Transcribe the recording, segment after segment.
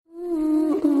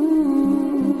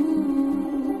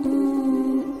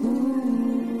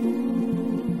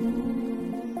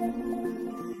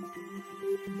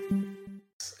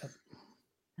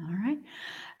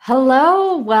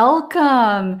Hello,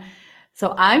 welcome.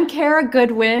 So I'm Kara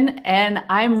Goodwin, and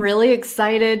I'm really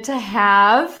excited to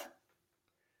have.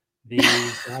 The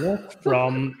Zenith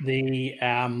from the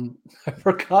I've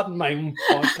forgotten my own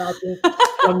podcast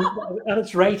and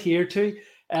it's right here too.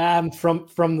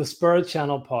 From the Spur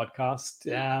Channel podcast.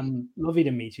 Lovely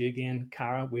to meet you again,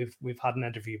 Cara. We've had an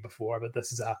interview before, but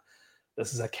this is a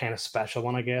kind of special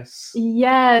one, I guess.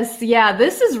 Yes, yeah,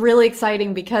 this is really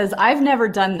exciting because I've never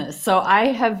done this. So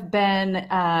I've had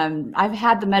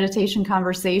the Meditation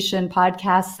Conversation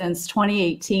podcast since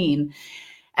 2018,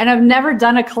 and I've never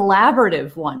done a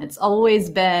collaborative one. It's always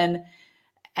been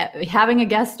having a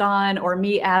guest on or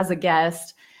me as a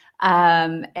guest.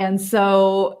 And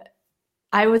so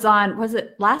I was on, was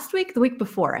it last week? The week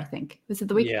before, I think. Was it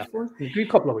the week Yeah, before? a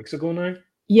couple of weeks ago now.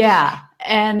 Yeah.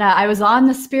 And I was on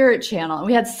the Spirit channel, and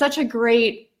we had such a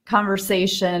great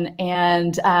conversation,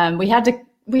 and we had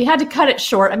to cut it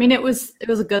short. I mean, it was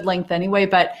a good length anyway,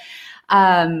 but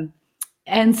and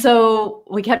so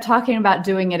we kept talking about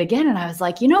doing it again, and I was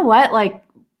like, you know what? Like,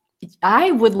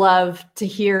 I would love to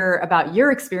hear about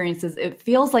your experiences. It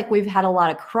feels like we've had a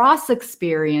lot of cross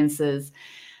experiences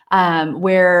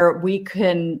where we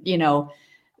can,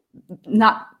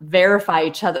 not verify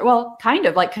each other, well, kind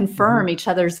of like confirm each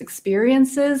other's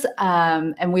experiences.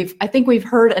 And I think we've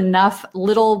heard enough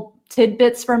little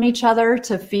tidbits from each other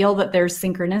to feel that there's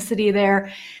synchronicity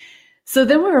there. So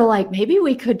then we were like, maybe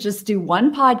we could just do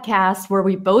one podcast where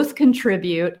we both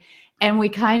contribute, and we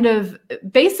kind of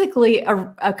basically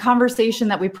a conversation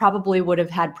that we probably would have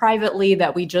had privately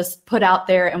that we just put out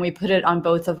there, and we put it on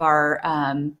both of our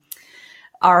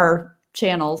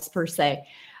channels per se.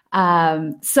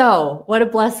 So what a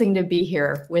blessing to be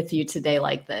here with you today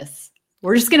like this.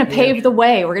 We're just going to pave the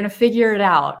way. We're going to figure it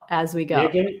out as we go.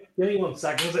 Yeah, give me 1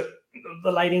 second.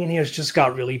 The lighting in here has just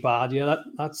got really bad. Yeah,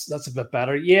 that's a bit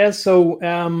better. Yeah, so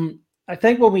I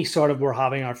think when we sort of were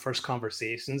having our first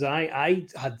conversations, I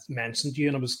had mentioned to you,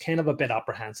 and I was kind of a bit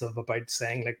apprehensive about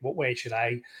saying, like, what way should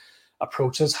I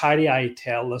approach this? How do I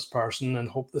tell this person and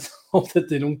hope that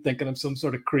they don't think I'm some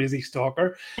sort of crazy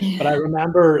stalker? But I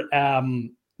remember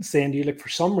saying to you, like, for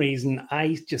some reason,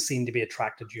 I just seem to be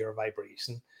attracted to your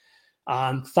vibration.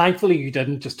 And thankfully, you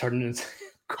didn't just turn and say,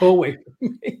 go away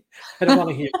from me. I don't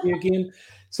want to hear you again.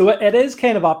 So it is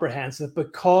kind of apprehensive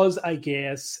because I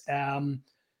guess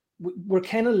we're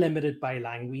kind of limited by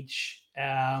language.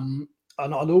 And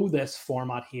although this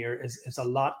format here is a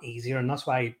lot easier, and that's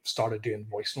why I started doing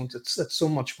voice notes, it's so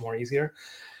much more easier.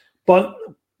 But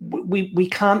we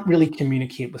can't really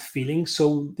communicate with feelings,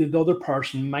 so the other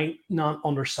person might not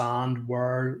understand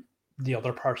where the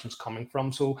other person's coming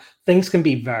from. So things can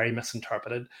be very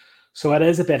misinterpreted. So it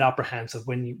is a bit apprehensive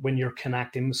when you're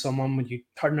connecting with someone, when you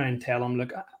turn around and tell them,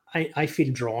 look, I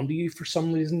feel drawn to you for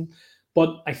some reason.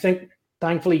 But I think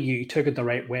thankfully you took it the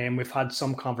right way, and we've had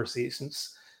some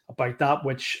conversations about that,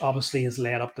 which obviously has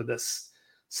led up to this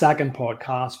second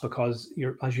podcast, because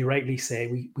as you rightly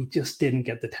say, we just didn't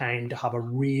get the time to have a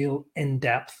real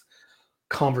in-depth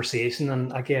conversation.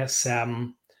 And I guess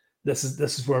this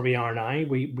is where we are now.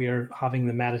 We're having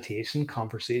the meditation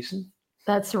conversation.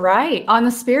 That's right. On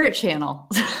the Spirit channel.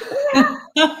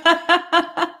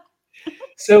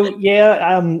 So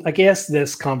yeah, I guess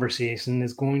this conversation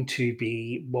is going to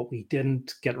be what we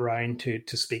didn't get around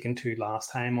to speaking to last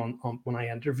time on when I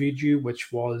interviewed you,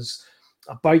 which was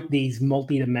about these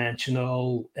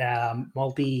multi-dimensional,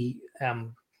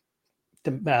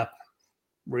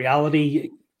 reality,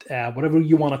 whatever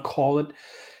you want to call it,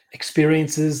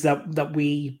 experiences that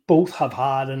we both have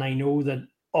had. And I know that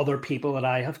other people that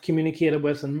I have communicated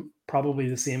with, and probably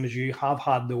the same as you, have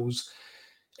had those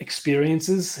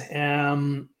experiences,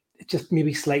 just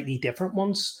maybe slightly different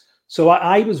ones. So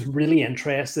I was really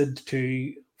interested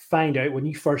to find out, when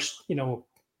you first,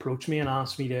 approached me and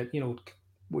asked me to,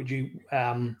 would you,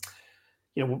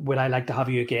 would I like to have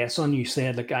you a guest on? You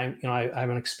said, like, I'm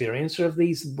an experiencer of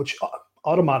these, which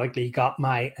automatically got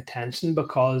my attention,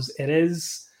 because it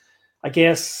is, I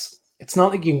guess, it's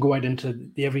not like you can go out into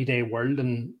the everyday world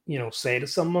and, say to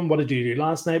someone, what did you do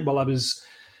last night? Well, I was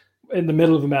in the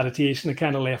middle of a meditation. I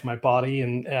kind of left my body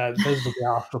and visited the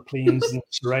astral planes and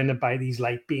surrounded by these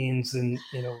light beings, and,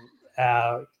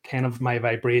 kind of my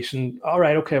vibration. All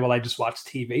right, okay, well, I just watched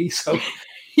TV. So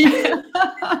you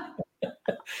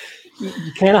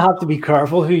kind of have to be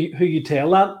careful who you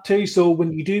tell that to. So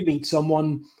when you do meet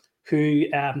someone who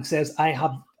says,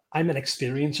 I'm an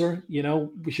experiencer,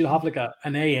 we should have like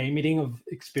an AA meeting of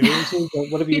experiences, or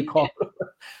whatever you call it.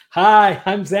 Hi,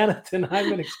 I'm Zenith and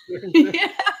I'm an experiencer.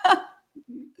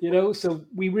 Yeah. So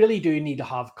we really do need to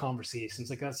have conversations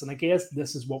like this. And I guess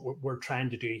this is what we're trying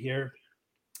to do here.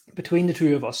 between the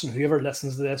two of us and whoever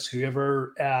listens to this,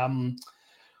 whoever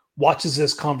watches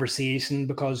this conversation,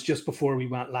 because just before we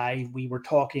went live, we were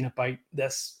talking about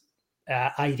this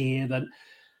idea that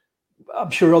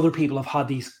I'm sure other people have had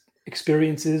these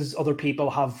experiences. Other people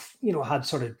have, had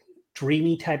sort of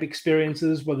dreamy type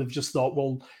experiences where they've just thought,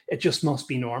 well, it just must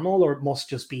be normal, or it must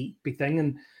just be thing.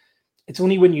 And it's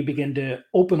only when you begin to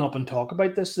open up and talk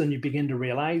about this, then you begin to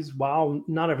realize, wow,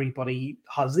 not everybody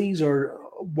has these, or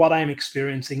what I'm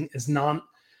experiencing is not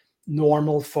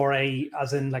normal for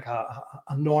as in like a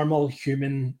normal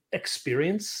human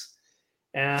experience.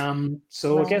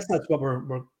 So I guess that's what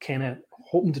we're kind of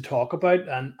hoping to talk about.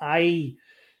 And I,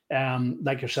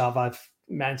 like yourself, I've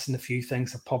mentioned a few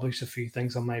things, I've published a few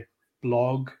things on my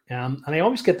blog, and I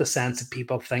always get the sense that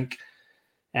people think,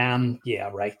 yeah,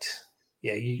 right,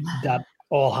 yeah, that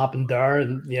all happened there,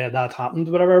 and yeah, that happened,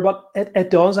 whatever. But it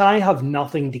does. I have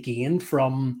nothing to gain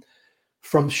from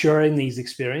sharing these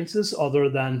experiences other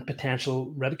than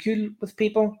potential ridicule with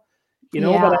people,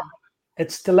 But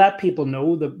it's to let people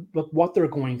know that what they're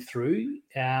going through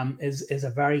is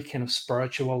a very kind of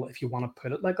spiritual, if you want to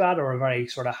put it like that, or a very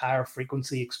sort of higher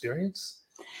frequency experience.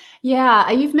 Yeah,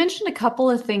 you've mentioned a couple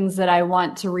of things that I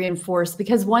want to reinforce,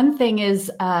 because one thing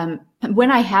is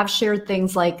when I have shared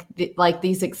things like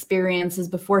these experiences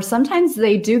before, sometimes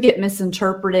they do get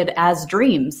misinterpreted as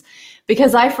dreams,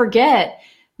 because I forget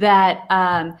that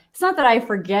it's not that I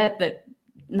forget that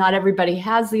not everybody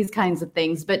has these kinds of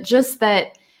things, but just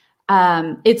that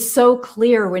it's so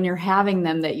clear when you're having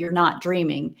them that you're not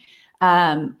dreaming.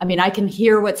 I mean, I can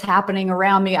hear what's happening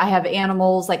around me. I have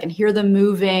animals. I can hear them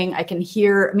moving.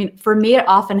 For me, it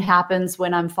often happens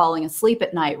when I'm falling asleep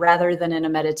at night rather than in a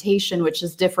meditation, which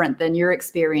is different than your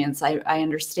experience. I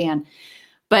understand.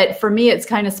 But for me, it's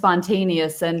kind of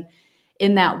spontaneous and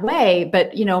in that way.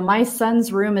 But, my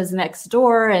son's room is next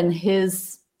door, and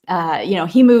his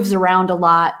he moves around a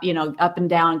lot, up and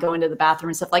down, going to the bathroom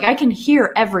and stuff. Like, I can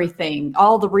hear everything,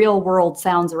 all the real world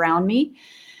sounds around me.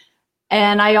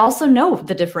 And I also know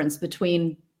the difference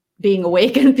between being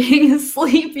awake and being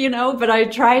asleep, but I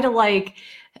try to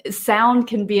sound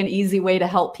can be an easy way to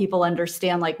help people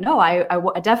understand, no, I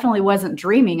definitely wasn't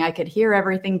dreaming. I could hear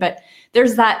everything, but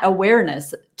there's that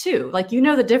awareness too.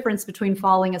 The difference between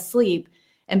falling asleep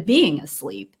and being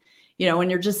asleep, when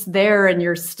you're just there and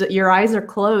your eyes are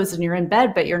closed and you're in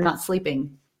bed, but you're not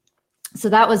sleeping. So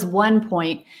that was one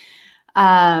point.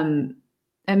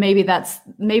 And maybe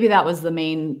that was the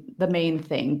main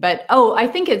thing. But I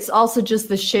think it's also just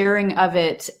the sharing of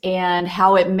it, and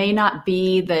how it may not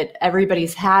be that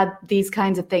everybody's had these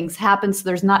kinds of things happen, so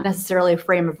there's not necessarily a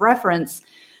frame of reference.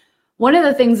 One of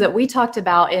the things that we talked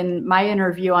about in my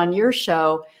interview on your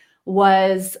show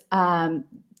was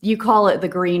you call it the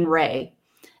green ray.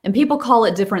 And people call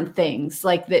it different things.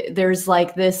 There's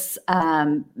this,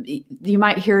 you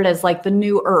might hear it as the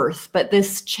new earth, but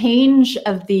this change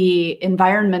of the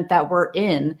environment that we're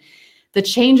in, the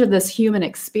change of this human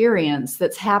experience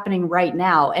that's happening right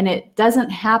now. And it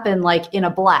doesn't happen in a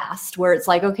blast where it's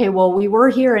okay, well, we were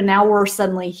here and now we're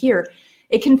suddenly here.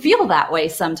 It can feel that way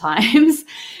sometimes,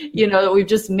 that we've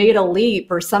just made a leap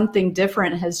or something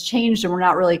different has changed and we're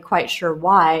not really quite sure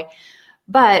why.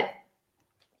 But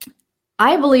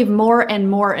I believe more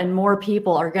and more and more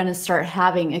people are going to start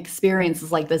having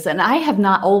experiences like this. And I have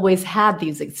not always had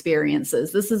these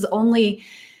experiences. This is only,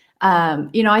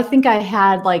 I think I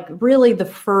had really the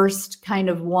first kind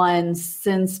of one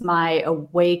since my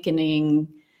awakening,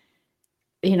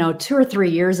 2 or 3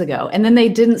 years ago. And then they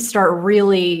didn't start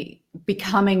really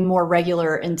becoming more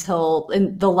regular until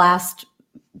in the last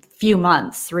few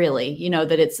months, really,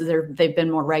 that they've been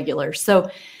more regular.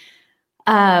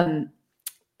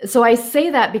 So I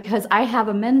say that because I have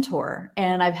a mentor,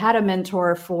 and I've had a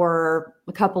mentor for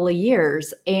a couple of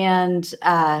years, and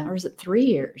or is it 3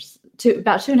 years?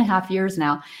 About 2.5 years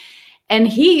now. And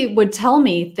he would tell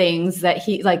me things that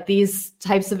these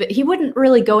types of, he wouldn't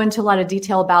really go into a lot of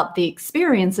detail about the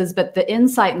experiences, but the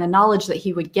insight and the knowledge that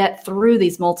he would get through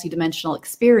these multidimensional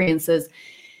experiences.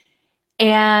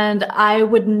 And I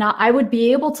would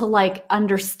be able to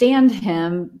understand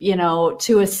him,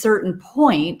 to a certain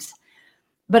point.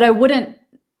 But I didn't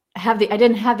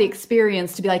have the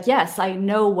experience to be yes, I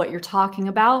know what you're talking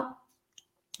about.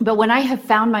 But when I have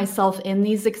found myself in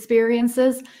these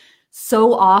experiences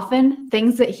so often,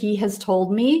 things that he has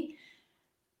told me,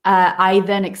 I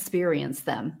then experience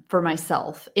them for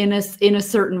myself in a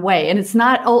certain way. And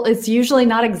it's usually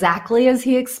not exactly as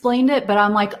he explained it, but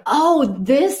I'm oh,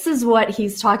 this is what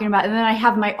he's talking about. And then I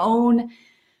have my own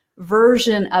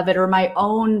version of it, or my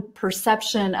own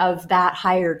perception of that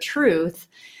higher truth.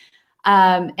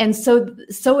 And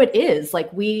so it is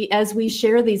like as we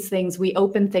share these things, we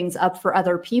open things up for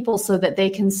other people so that they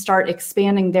can start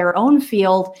expanding their own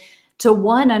field to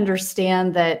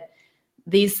understand that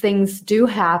these things do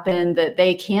happen, that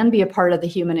they can be a part of the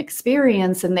human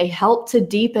experience, and they help to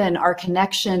deepen our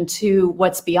connection to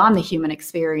what's beyond the human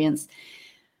experience.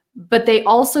 But they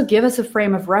also give us a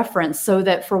frame of reference so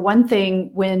that, for one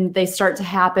thing, when they start to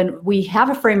happen, we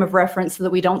have a frame of reference so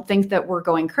that we don't think that we're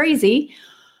going crazy,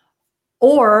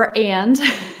 and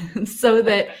so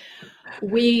that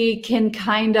we can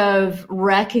kind of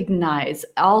recognize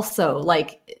also,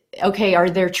 like, okay, are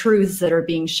there truths that are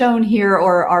being shown here,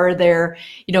 or are there,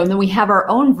 and then we have our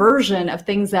own version of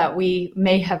things that we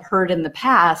may have heard in the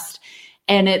past.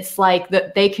 And it's like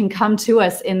that they can come to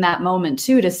us in that moment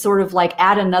too, to sort of like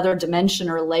add another dimension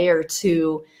or layer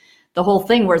to the whole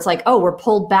thing, where it's like, oh, we're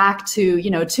pulled back to,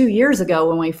 2 years ago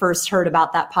when we first heard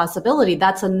about that possibility.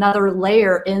 That's another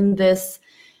layer in this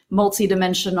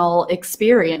multidimensional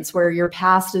experience where your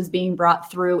past is being brought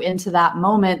through into that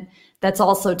moment that's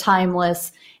also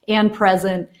timeless and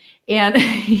present. And,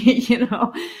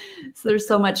 so there's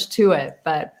so much to it.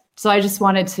 But so I just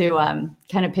wanted to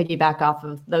kind of piggyback off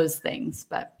of those things.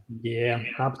 But yeah,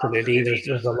 absolutely.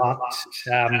 There's a lot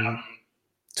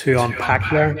to unpack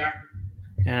there.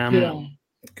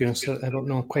 Goodness, I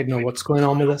don't quite know what's going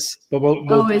on with this, but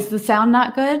we'll is the sound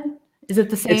not good? Is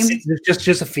it the same? There's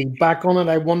just a feedback on it.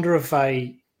 I wonder if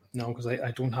because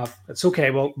I don't have. It's okay.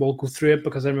 We'll go through it,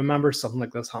 because I remember something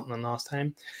like this happening last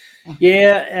time.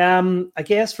 Yeah. I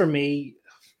guess for me,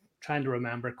 trying to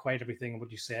remember quite everything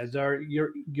what you said there,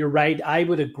 you're right. I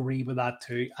would agree with that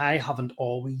too. I haven't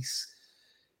always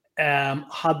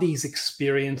had these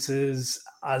experiences,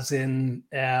 as in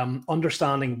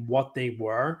understanding what they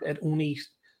were. It only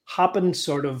happened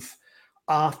sort of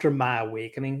after my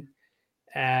awakening.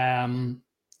 I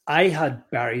had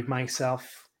buried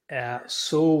myself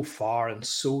so far and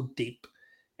so deep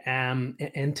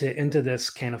into this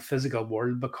kind of physical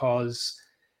world, because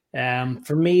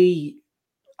for me,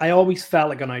 I always felt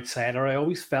like an outsider. I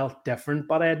always felt different,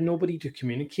 but I had nobody to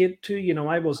communicate to.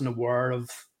 I wasn't aware of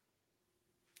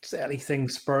anything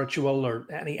spiritual or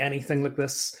anything like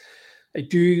this. I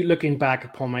do, looking back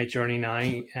upon my journey now,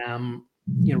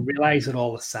 realize that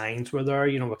all the signs were there.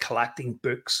 We're collecting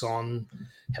books on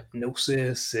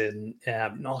hypnosis and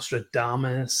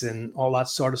Nostradamus and all that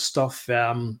sort of stuff.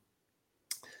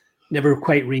 Never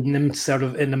quite reading them, sort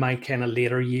of into my kind of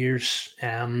later years.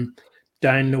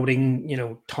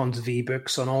 Downloading, tons of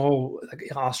ebooks on all like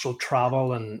astral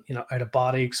travel and out of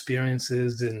body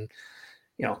experiences and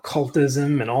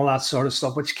occultism and all that sort of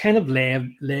stuff, which kind of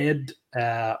led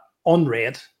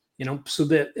unread. So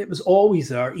that it was always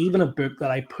there. Even a book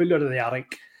that I pulled out of the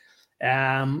attic,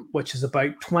 which is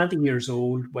about 20 years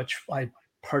old, which I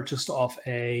purchased off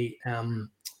a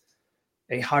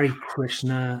Hare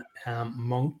Krishna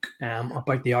monk,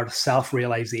 about the art of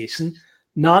self-realization,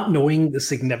 not knowing the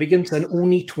significance, and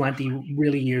only 20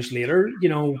 really years later,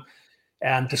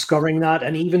 discovering that,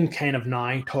 and even kind of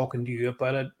now talking to you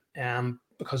about it,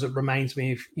 because it reminds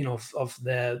me of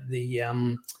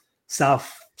the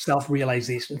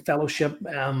self-realization fellowship,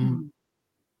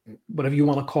 whatever you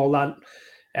want to call that,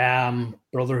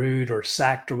 brotherhood or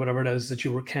sect or whatever it is that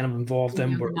you were kind of involved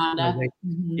in, where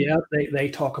they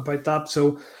talk about that.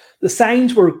 So the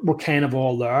signs were kind of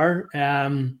all there.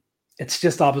 It's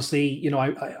just obviously,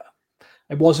 I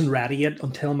wasn't ready yet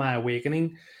until my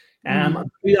awakening. And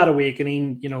through that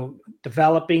awakening,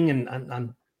 developing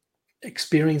and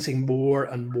experiencing more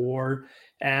and more,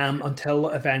 until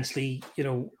eventually,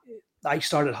 I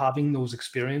started having those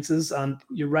experiences. And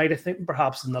you're right, I think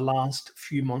perhaps in the last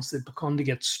few months they've begun to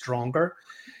get stronger,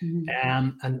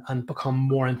 and become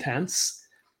more intense.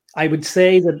 I would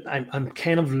say that I'm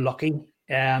kind of lucky,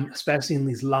 especially in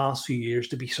these last few years,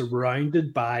 to be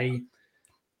surrounded by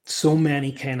so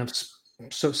many kind of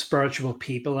spiritual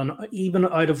people. And even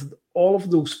out of all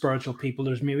of those spiritual people,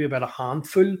 there's maybe about a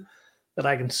handful that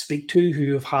I can speak to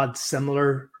who have had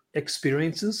similar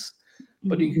experiences,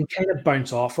 but you can kind of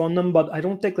bounce off on them. But I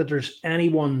don't think that there's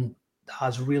anyone that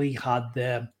has really had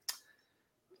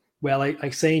I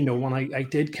say no one. I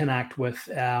did connect with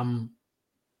a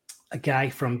guy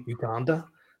from Uganda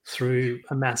through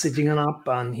a messaging app,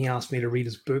 and he asked me to read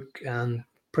his book, and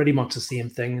pretty much the same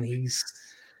thing. And he's,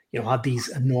 had these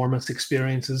enormous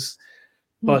experiences.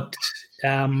 But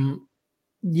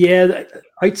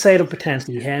outside of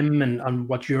potentially him and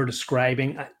what you're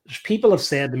describing, people have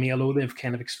said to me, although they've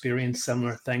kind of experienced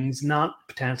similar things, not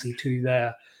potentially to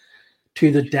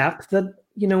the depth that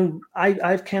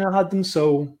I've kind of had them.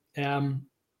 So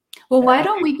Well, why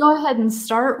don't we go ahead and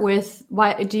start with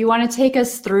why do you want to take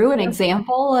us through an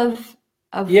example of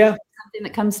Yeah. something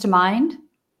that comes to mind?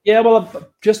 Yeah,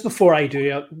 well, just before I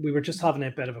do, we were just having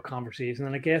a bit of a conversation,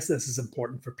 and I guess this is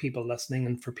important for people listening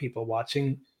and for people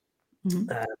watching.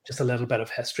 Mm-hmm. Just a little bit of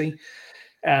history.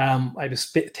 I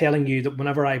was telling you that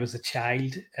whenever I was a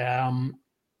child,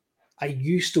 I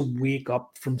used to wake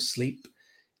up from sleep,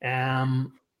 and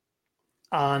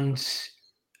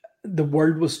the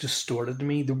world was distorted to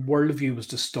me. The worldview was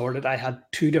distorted. I had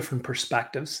two different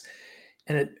perspectives.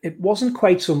 And it wasn't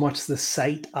quite so much the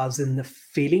sight as in the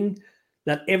feeling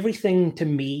that everything to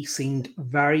me seemed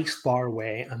very far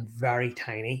away and very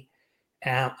tiny.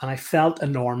 And I felt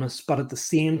enormous, but at the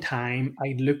same time,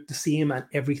 I looked the same and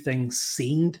everything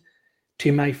seemed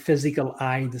to my physical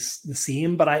eye the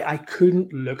same, but I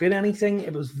couldn't look at anything.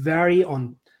 It was very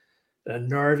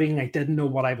unnerving. I didn't know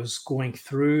what I was going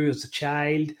through as a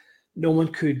child. No one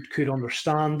could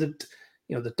understand it.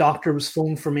 You know, the doctor was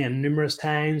phoned for me numerous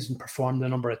times and performed a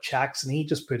number of checks, and he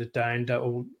just put it down to,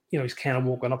 oh, you know, he's kind of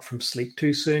woken up from sleep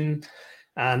too soon.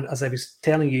 And as I was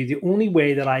telling you, the only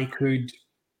way that I could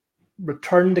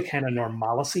return to kind of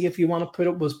normalcy, if you want to put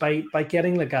it, was by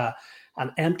getting like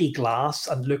an empty glass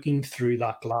and looking through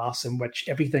that glass in which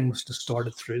everything was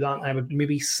distorted through that. I would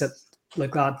maybe sit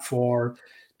like that for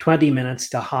 20 minutes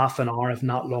to half an hour, if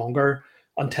not longer,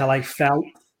 until I felt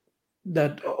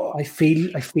that I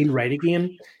feel right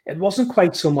again. It wasn't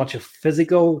quite so much a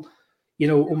physical, you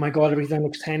know, oh my God, everything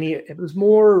looks tiny. It was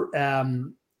more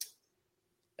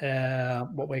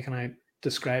what way can I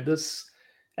describe this?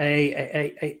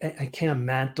 A kind of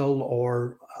mental,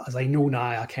 or as I know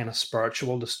now, a kind of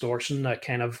spiritual distortion, a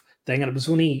kind of thing. And it was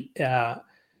only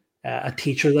a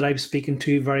teacher that I was speaking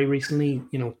to very recently,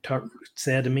 you know,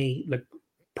 said to me, like,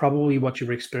 probably what you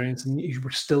were experiencing, you were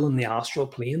still in the astral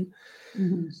plane.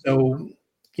 Mm-hmm. So,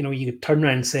 you know, you could turn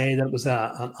around and say that was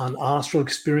an astral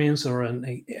experience or an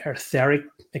etheric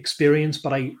experience,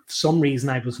 but for some reason,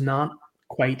 I was not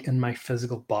quite in my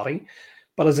physical body.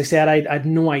 But as I said, I had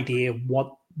no idea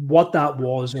what that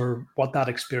was or what that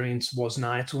experience was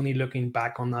now. It's only looking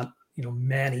back on that, you know,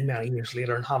 many, many years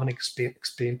later and having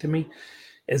explained to me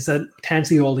is that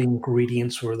potentially all the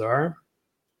ingredients were there.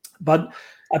 But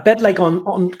a bit like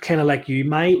on kind of like you,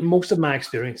 most of my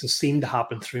experiences seem to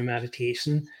happen through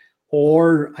meditation,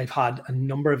 or I've had a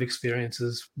number of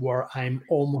experiences where I'm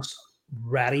almost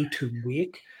ready to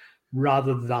wake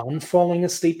rather than falling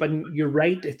asleep. And you're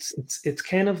right, it's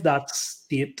kind of that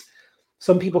state.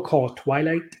 Some people call it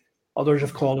twilight, others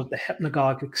have called it the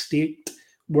hypnagogic state,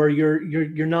 where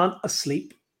you're not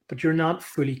asleep, but you're not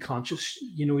fully conscious.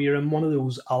 You know, you're in one of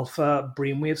those alpha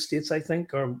brainwave states, I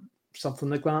think, or something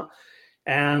like that,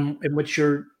 in which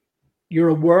you're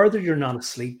aware that you're not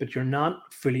asleep, but you're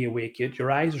not fully awake yet.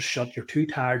 Your eyes are shut. You're too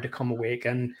tired to come awake,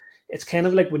 and it's kind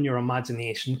of like when your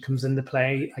imagination comes into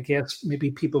play. I guess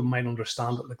maybe people might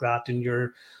understand it like that, and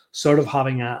you're sort of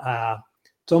having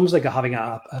it's almost like having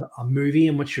a movie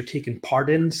in which you're taking part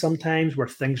in sometimes, where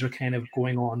things are kind of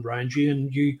going on around you,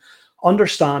 and you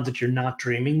understand that you're not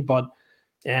dreaming, but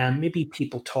maybe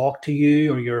people talk to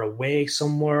you, or you're away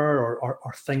somewhere,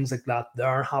 or things like that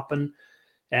there happen.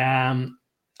 Um,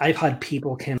 I've had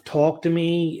people kind of talk to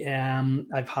me.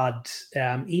 I've had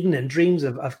even in dreams,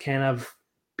 I've kind of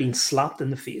been slapped in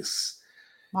the face.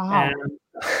 Um, Wow.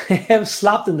 I was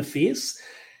slapped in the face.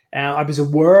 I was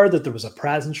aware that there was a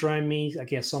presence around me. I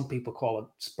guess some people call it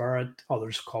spirit,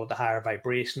 others call it the higher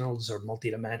vibrationals or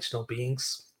multidimensional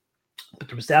beings. But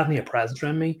there was definitely a presence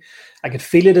around me. I could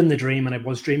feel it in the dream, and I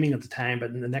was dreaming at the time,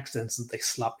 but in the next instant, they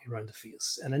slapped me around the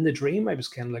face. And in the dream, I was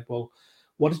kind of like, well,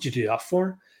 what did you do that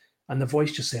for? And the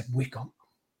voice just said, wake up,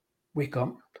 wake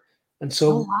up. And Oh,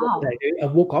 so what did wow. I do? I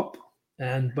woke up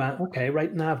and went, okay,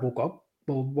 right now I've woke up.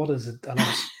 Well, what is it? And I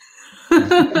was,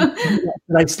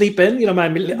 did I sleep in? You know,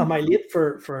 am I late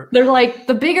for They're like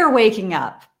the bigger waking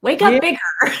up. Wake yeah, up bigger.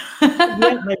 yeah, and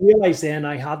I realized then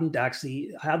I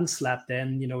hadn't slept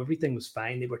in, you know, everything was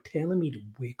fine. They were telling me to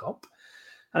wake up.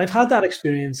 And I've had that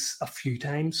experience a few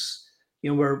times,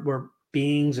 you know, where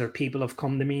beings or people have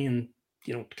come to me and,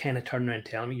 you know, kind of turn around and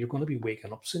tell me, you're going to be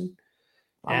waking up soon.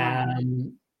 Wow.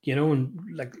 You know, and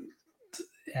like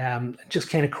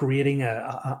just kind of creating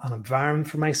an environment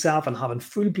for myself and having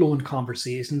full blown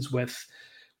conversations with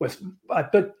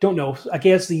but don't know. I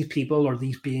guess these people or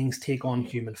these beings take on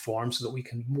human form so that we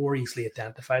can more easily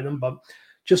identify them. But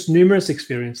just numerous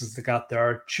experiences that got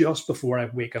there just before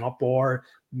I've waken up, or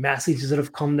messages that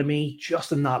have come to me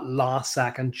just in that last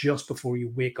second, just before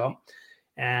you wake up.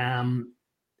 Um,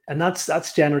 and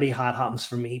that's generally how it happens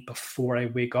for me before I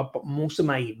wake up. But most of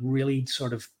my really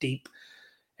sort of deep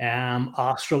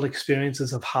astral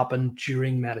experiences have happened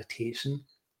during meditation.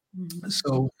 Mm-hmm.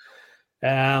 So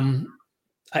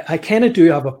I kind of do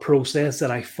have a process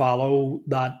that I follow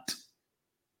that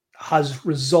has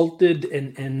resulted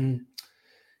in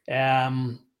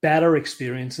better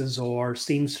experiences, or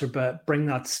seems to bring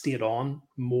that state on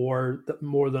more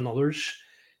than others.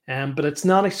 But it's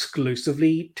not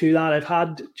exclusively to that. I've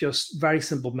had just very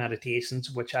simple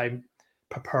meditations, which I'm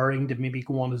preparing to maybe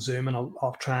go on a Zoom, and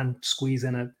I'll try and squeeze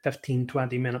in a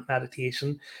 15-20 minute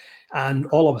meditation. And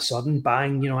all of a sudden,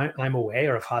 bang, I'm away,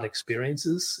 or I've had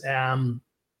experiences.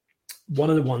 One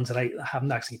of the ones that I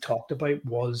haven't actually talked about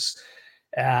was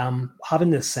having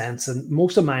this sense, and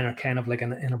most of mine are kind of like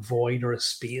in a void or a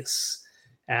space.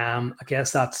 I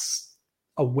guess that's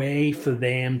a way for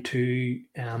them to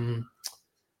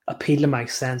appeal to my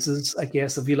senses, I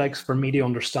guess, if you like, for me to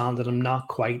understand that I'm not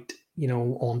quite,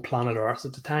 on planet Earth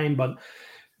at the time. But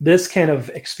this kind of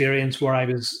experience where I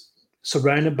was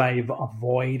surrounded by a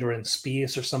void or in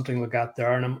space or something like that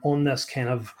there, and I'm on this kind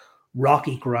of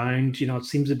rocky ground. It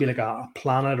seems to be like a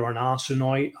planet or an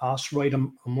asteroid.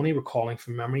 I'm only recalling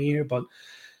from memory here, but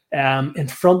in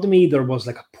front of me there was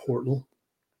like a portal,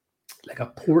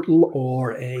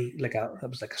 or it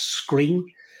was like a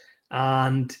screen,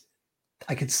 and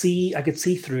I could see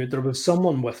through it. There was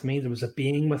someone with me. There was a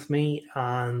being with me,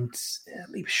 and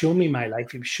he was showing me my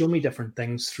life. He was showing me different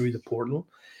things through the portal.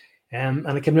 And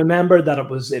I can remember that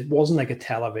it wasn't like a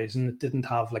television. It didn't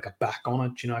have like a back on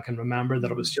it. I can remember that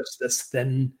it was just this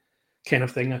thin kind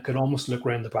of thing. I could almost look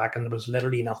around the back, and there was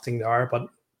literally nothing there. But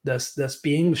this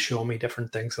being was showing me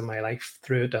different things in my life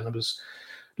through it, and I was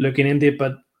looking into it.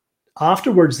 But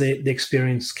afterwards, the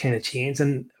experience kind of changed,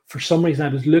 and for some reason,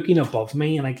 I was looking above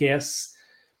me, and I guess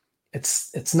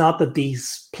it's not that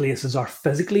these places are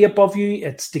physically above you.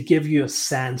 It's to give you a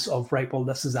sense of, right, well,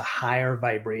 this is a higher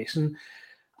vibration.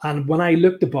 And when I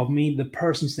looked above me, the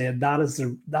person said that's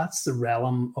the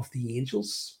realm of the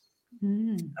angels.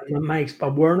 Mm. And my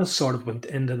awareness sort of went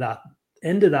into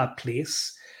that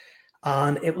place,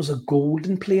 and it was a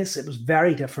golden place. It was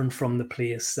very different from the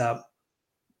place that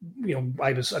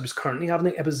I was currently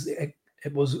having.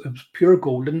 It was pure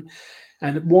golden,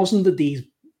 and it wasn't that these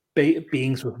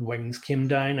beings with wings came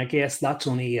down. I guess that's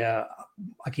only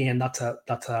again that's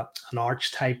an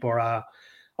archetype, or a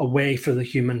way for the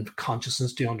human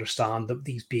consciousness to understand that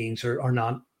these beings are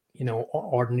not,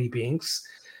 ordinary beings.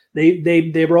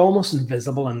 They were almost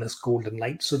invisible in this golden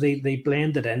light, so they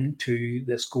blended into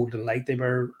this golden light. They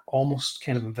were almost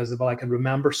kind of invisible. I could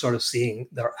remember sort of seeing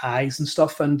their eyes and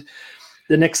stuff, and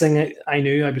the next thing I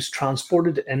knew, I was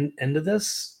transported into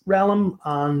this realm,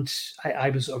 and I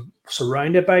was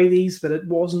surrounded by these. But it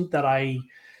wasn't that I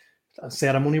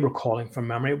said, I'm only recalling from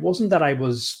memory. It wasn't that I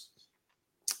was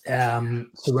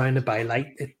surrounded by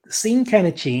light. The scene kind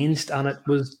of changed, and it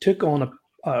took on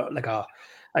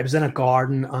I was in a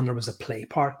garden, and there was a play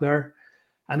park there,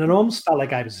 and it almost felt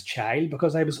like I was a child,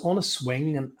 because I was on a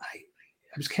swing, and I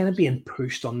was kind of being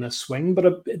pushed on this swing. But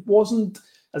it wasn't,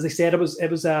 as I said, it was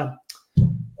a,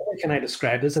 how can I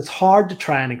describe this? It's hard to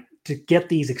try and to get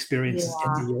these experiences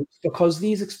into words, because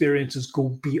these experiences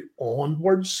go beyond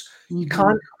words. You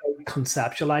can't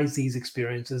conceptualize these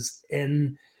experiences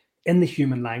in the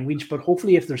human language. But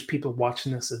hopefully, if there's people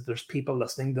watching this, if there's people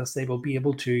listening to this, they will be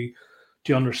able to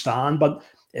understand. But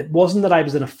it wasn't that I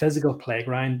was in a physical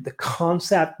playground. The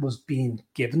concept was being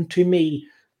given to me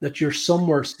that you're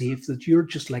somewhere safe, that you're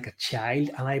just like a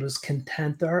child. And I was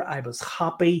content there. I was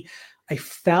happy. I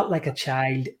felt like a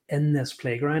child in this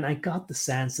playground. I got the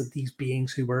sense that these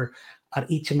beings who were at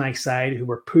each of my side, who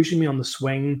were pushing me on the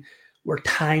swing, were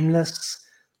timeless,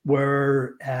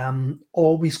 were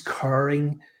always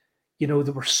caring. They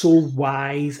were so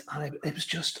wise, and it was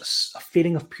just a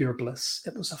feeling of pure bliss.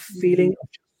 It was a feeling of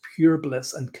pure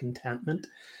bliss and contentment.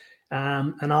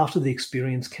 And after the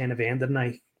experience kind of ended, and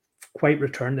I quite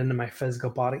returned into my physical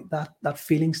body, that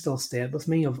feeling still stayed with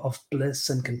me of bliss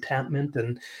and contentment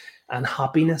and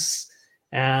happiness.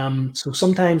 So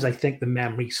sometimes I think the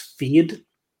memories fade,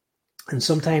 and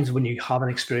sometimes when you have an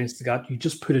experience like that, you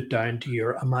just put it down to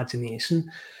your imagination.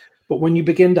 But when you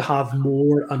begin to have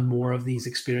more and more of these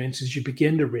experiences, you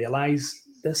begin to realize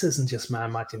this isn't just my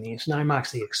imagination. I'm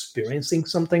actually experiencing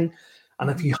something.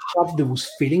 And if you have those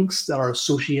feelings that are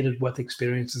associated with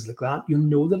experiences like that, you'll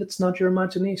know that it's not your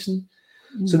imagination.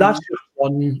 So that's just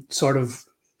one sort of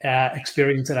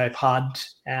experience that I've had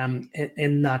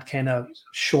in that kind of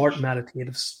short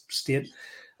meditative state.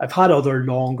 I've had other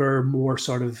longer, more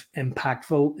sort of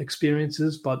impactful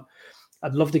experiences, but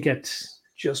I'd love to get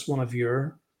just one of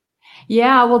your.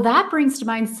 Yeah, well, that brings to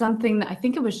mind something that I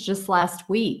think it was just last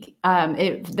week.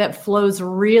 That flows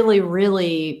really,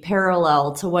 really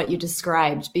parallel to what you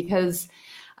described because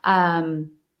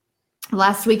um,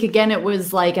 last week again, it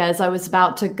was like as I was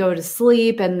about to go to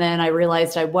sleep, and then I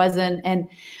realized I wasn't. And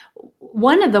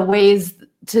one of the ways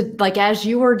to like as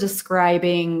you were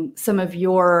describing some of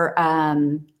your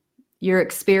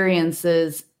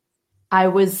experiences, I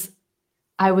was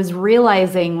I was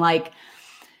realizing like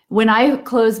when I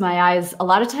close my eyes, a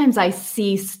lot of times I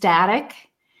see static,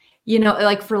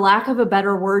 like for lack of a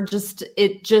better word,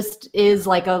 it just is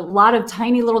like a lot of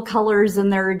tiny little colors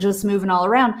and they're just moving all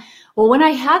around. Well, when I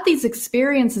have these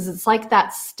experiences, it's like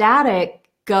that static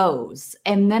goes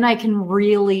and then I can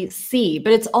really see.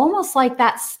 But it's almost like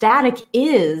that static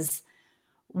is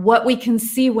what we can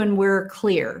see when we're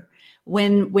clear.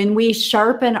 When we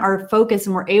sharpen our focus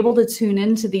and we're able to tune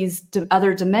into these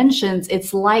other dimensions,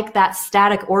 it's like that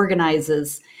static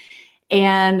organizes.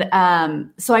 And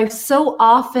so I so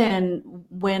often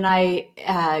when I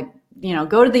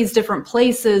go to these different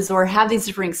places or have these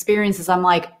different experiences, I'm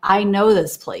like, I know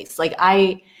this place. Like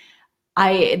I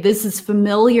this is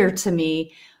familiar to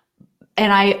me.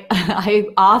 And I I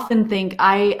often think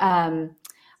I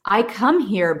come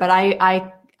here, but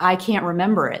I can't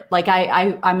remember it. Like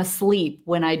I'm asleep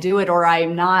when I do it, or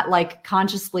I'm not like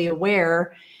consciously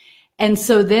aware. And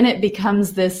so then it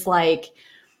becomes this like,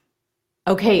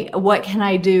 okay, what can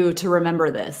I do to remember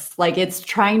this? Like it's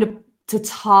trying to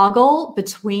toggle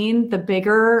between the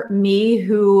bigger me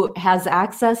who has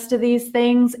access to these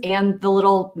things and the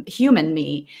little human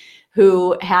me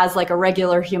who has like a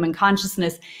regular human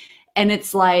consciousness. And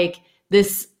it's like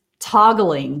this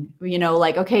toggling,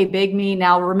 like, okay, big me,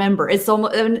 now remember. It's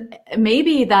almost,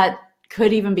 maybe that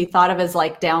could even be thought of as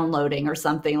like downloading or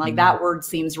something. Like that word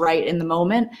seems right in the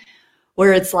moment,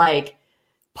 where it's like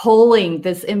pulling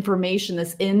this information,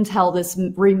 this intel, this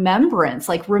remembrance,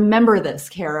 like remember this,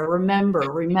 Kara, remember,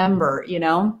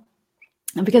 and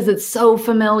because it's so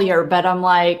familiar. But I'm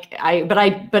like,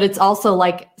 but it's also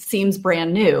like seems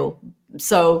brand new.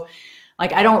 So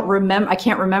like I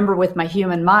can't remember with my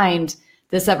human mind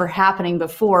this ever happening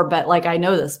before, but like I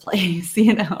know this place,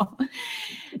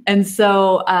 And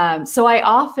so so I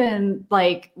often,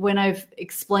 like when I've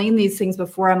explained these things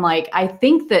before, I'm like, I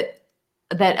think that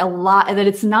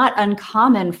it's not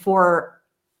uncommon for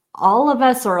all of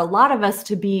us or a lot of us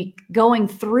to be going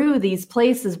through these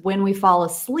places when we fall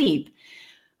asleep,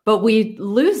 but we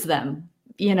lose them,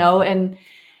 and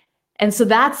so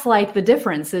that's like the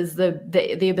difference is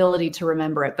the ability to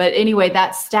remember it. But anyway,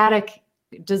 that static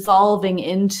dissolving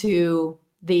into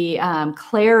the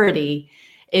clarity,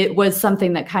 it was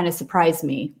something that kind of surprised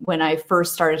me when I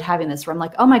first started having this, where I'm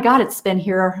like, oh my God, it's been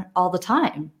here all the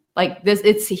time. Like this,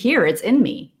 it's here, it's in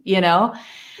me, Yeah.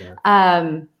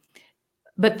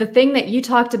 But the thing that you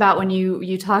talked about when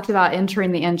you talked about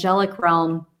entering the angelic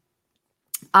realm,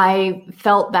 I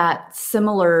felt that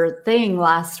similar thing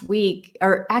last week,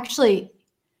 or actually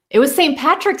it was St.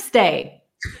 Patrick's Day,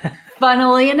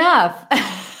 funnily enough.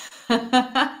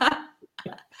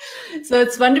 So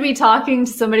it's fun to be talking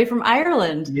to somebody from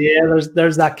Ireland. Yeah,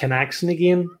 there's that connection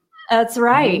again. That's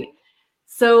right.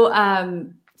 So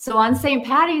so on St.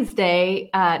 Patty's Day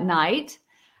night,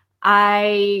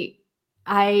 I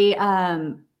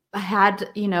had,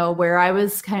 where I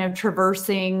was kind of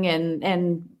traversing and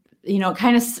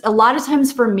kind of a lot of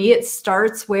times for me, it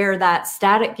starts where that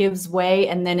static gives way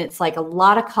and then it's like a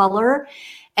lot of color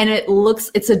and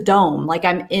it's a dome. Like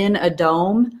I'm in a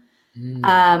dome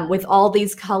with all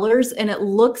these colors, and it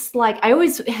looks like I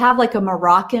always have like a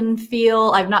Moroccan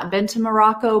feel. I've not been to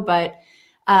Morocco, but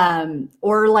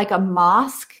or like a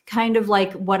mosque, kind of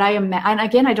like what I am. And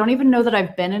again, I don't even know that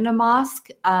I've been in a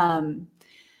mosque,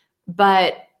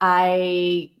 but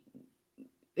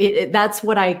that's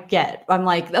what I get. I'm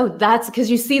like, oh, that's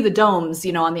because you see the domes,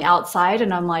 on the outside,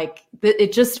 and I'm like,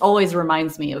 it just always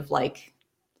reminds me of like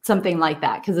something like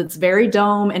that, because it's very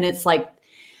dome and it's like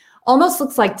almost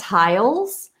looks like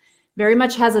tiles. Very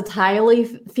much has a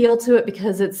tiley feel to it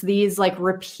because it's these like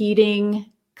repeating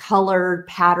colored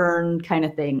pattern kind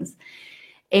of things.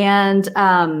 And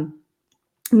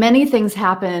many things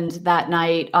happened that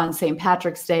night on St.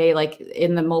 Patrick's Day, like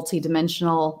in the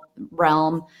multidimensional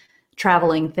realm,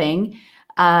 traveling thing.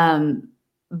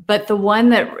 But the one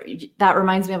that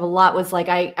reminds me of a lot was like,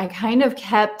 I kind of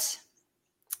kept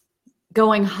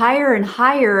going higher and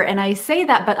higher. And I say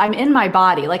that, but I'm in my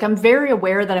body. Like I'm very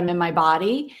aware that I'm in my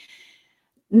body.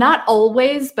 Not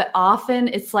always, but often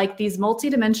it's like these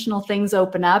multidimensional things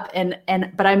open up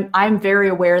but I'm very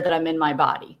aware that I'm in my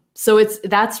body. So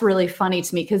that's really funny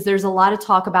to me, because there's a lot of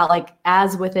talk about like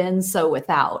as within, so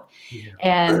without. Yeah.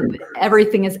 And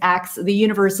everything is the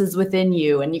universe is within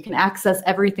you, and you can access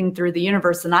everything through the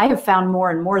universe. And I have found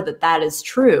more and more that is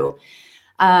true.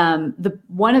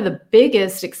 One of the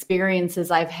biggest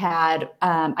experiences I've had,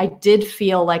 I did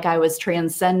feel like I was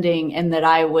transcending and that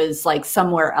I was like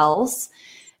somewhere else,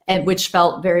 and which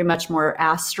felt very much more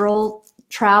astral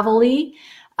travel-y.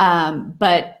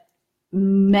 But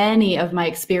many of my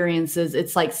experiences,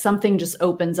 it's like something just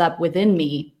opens up within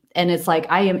me, and it's like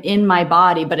I am in my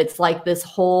body, but it's like this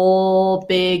whole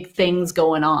big thing's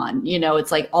going on.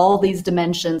 It's like all these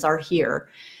dimensions are here.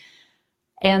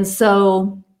 And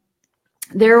so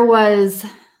there was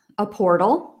a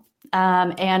portal,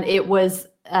 and it was,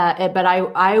 but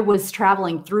I was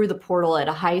traveling through the portal at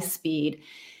a high speed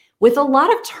with a lot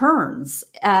of turns,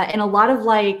 and a lot of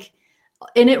like,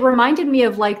 and it reminded me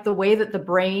of like the way that the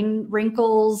brain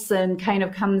wrinkles and kind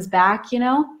of comes back,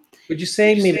 Would you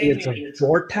say maybe it's a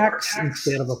vortex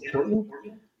instead of a portal?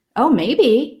 Oh,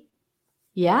 maybe.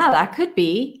 Yeah, that could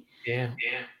be. Yeah.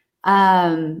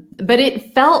 But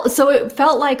it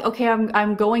felt like, okay,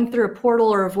 I'm going through a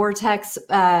portal or a vortex.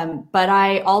 But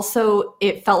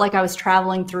it felt like I was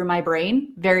traveling through my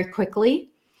brain very quickly.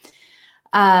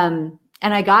 And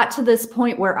I got to this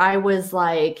point where I was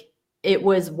like, it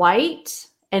was white,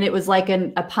 and it was like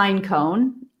a pine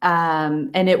cone.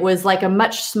 And it was like a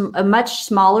much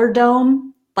smaller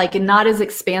dome, like not as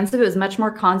expansive. It was much more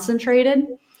concentrated.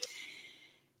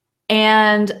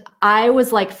 And I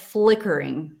was like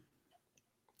flickering.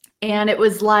 And it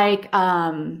was like,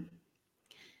 there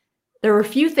were a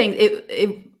few things.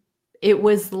 It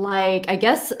was like, I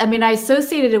guess, I mean, I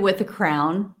associated it with the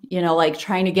crown, like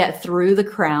trying to get through the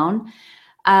crown.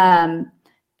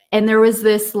 And there was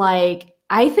this like,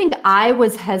 I think I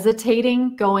was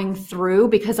hesitating going through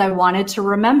because I wanted to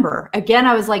remember. Again,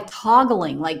 I was like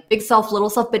toggling, like big self, little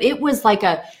self, but it was like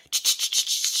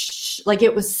like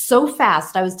it was so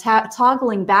fast. I was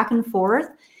toggling back and forth.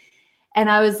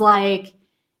 And I was like,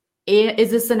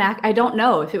 is this I don't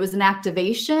know if it was an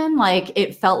activation, like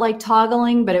it felt like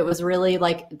toggling, but it was really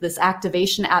like this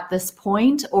activation at this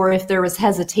point, or if there was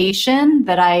hesitation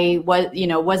that I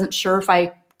wasn't sure if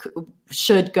I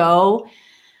should go.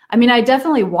 I mean, I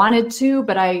definitely wanted to,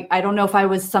 but I don't know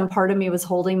if some part of me was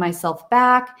holding myself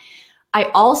back. I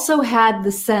also had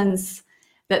the sense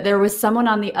that there was someone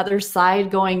on the other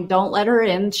side going, don't let her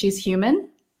in, she's human.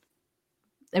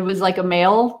 It was like a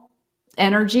male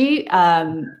energy,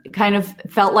 kind of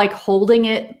felt like holding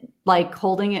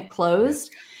it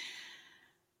closed.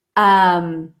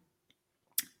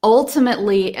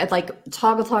 Ultimately, like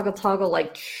toggle,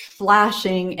 like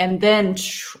flashing, and then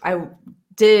I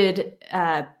did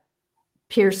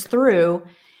pierce through,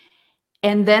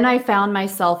 and then I found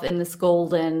myself in this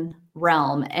golden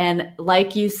realm. And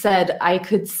like you said, I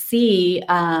could see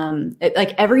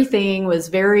like everything was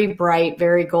very bright,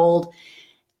 very gold.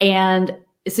 And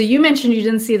so you mentioned you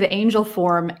didn't see the angel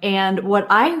form, and what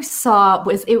I saw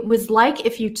was, it was like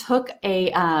if you took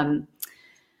a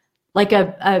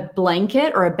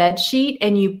blanket or a bed sheet,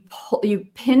 and you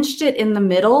pinched it in the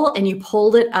middle and you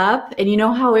pulled it up, and you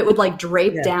know how it would like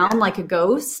drape down like a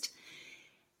ghost.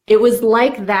 It was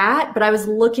like that, but I was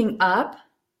looking up.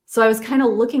 So I was kind of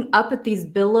looking up at these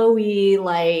billowy,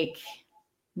 like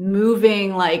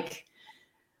moving, like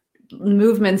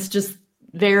movements, just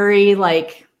very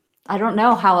like, I don't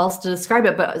know how else to describe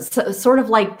it, but sort of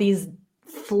like these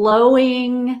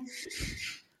floating,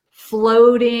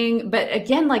 but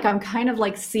again, like I'm kind of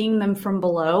like seeing them from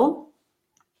below,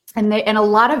 and a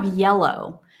lot of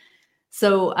yellow.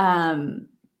 So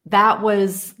that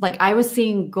was like, I was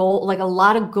seeing gold, like a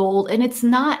lot of gold, and it's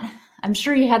not, I'm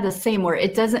sure you had the same, where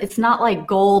it's not like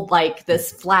gold, like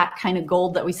this flat kind of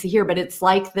gold that we see here, but it's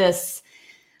like this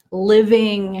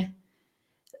living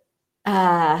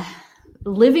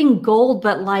gold,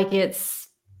 but like it's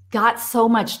got so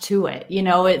much to it,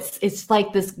 it's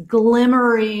like this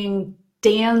glimmering,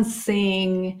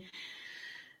 dancing,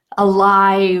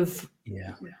 alive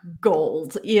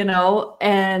gold,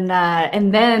 and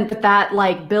then that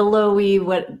like billowy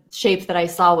shape that I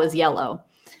saw was yellow.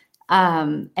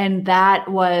 And that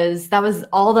was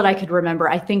all that I could remember.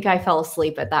 I think I fell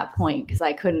asleep at that point because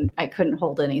I couldn't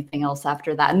hold anything else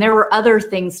after that. And there were other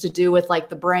things to do with like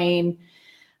the brain,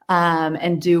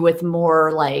 and do with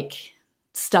more like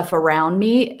stuff around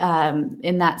me,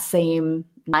 in that same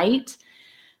night.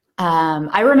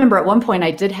 I remember at one point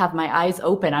I did have my eyes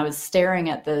open. I was staring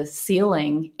at the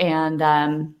ceiling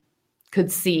and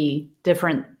could see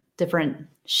different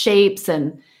shapes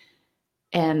and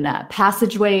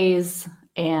passageways,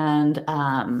 and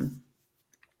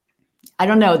I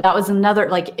don't know, that was another,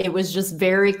 like, it was just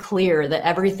very clear that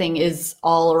everything is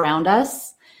all around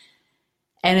us.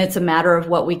 And it's a matter of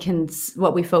what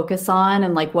we focus on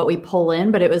and like what we pull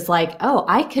in. But it was like, oh,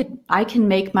 I can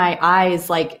make my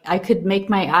eyes, like, I could make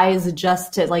my eyes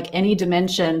adjust to like any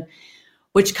dimension,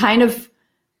 which kind of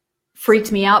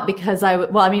freaked me out because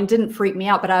it didn't freak me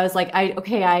out, but I was like,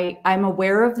 I'm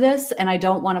aware of this and I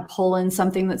don't want to pull in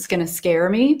something that's going to scare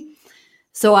me.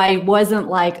 So I wasn't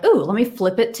like, oh, let me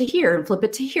flip it to here and flip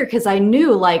it to here. Cause I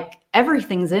knew like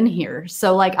everything's in here.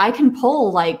 So like I can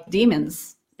pull like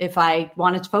demons. If I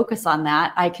wanted to focus on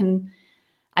that, I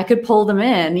could pull them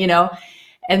in, you know?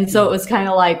 And so it was kind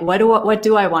of like, what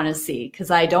do I want to see?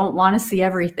 Cause I don't want to see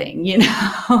everything, you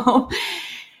know?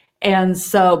 And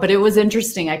so, but it was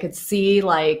interesting. I could see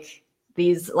like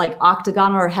these like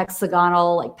octagonal or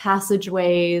hexagonal like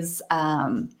passageways,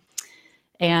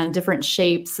 and different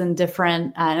shapes and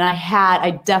different, and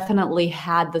I definitely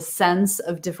had the sense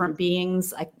of different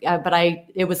beings.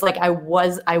 It was like I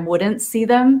wouldn't see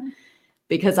them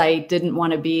because I didn't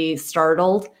want to be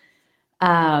startled.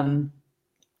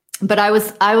 But I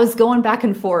was going back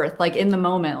and forth, like in the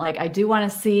moment, like I do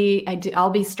want to see, I'll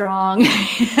be strong.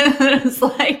 It's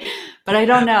like, but I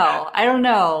don't know. I don't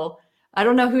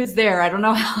know who's there. I don't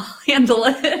know how I'll handle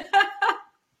it.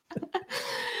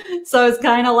 So it's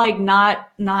kind of like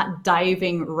not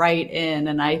diving right in.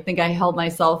 And I think I held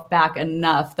myself back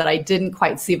enough that I didn't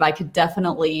quite see, but I could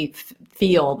definitely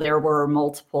feel there were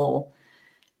multiple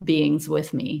beings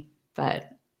with me. But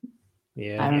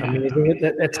yeah, I mean,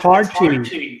 it's hard to,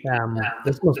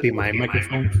 this must be my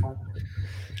microphone.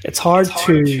 It's hard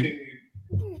to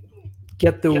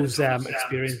get those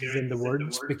experiences into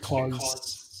words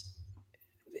because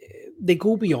they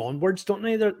go beyond words, don't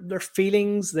they? They're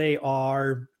feelings. They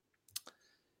are,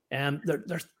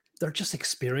 they're just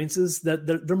experiences. That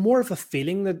they're more of a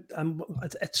feeling that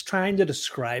it's trying to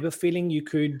describe a feeling. You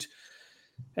could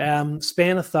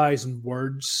spend 1,000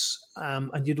 words,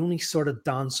 and you'd only sort of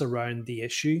dance around the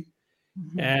issue.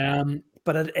 Mm-hmm.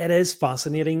 But it is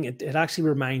fascinating. It actually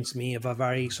reminds me of a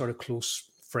very sort of close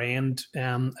friend.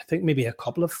 I think maybe a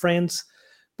couple of friends.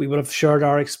 We would have shared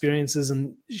our experiences,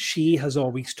 and she has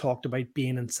always talked about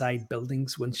being inside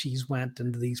buildings when she's went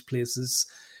into these places,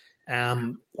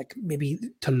 like maybe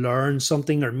to learn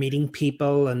something or meeting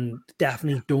people, and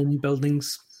definitely dome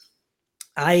buildings.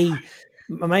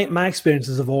 My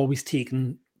experiences have always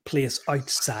taken place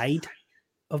outside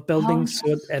of buildings,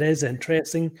 so it is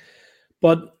interesting.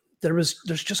 But there's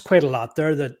just quite a lot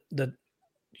there that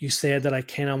you said that I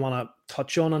kind of want to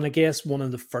touch on. And I guess one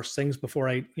of the first things before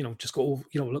I, just go,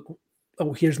 look,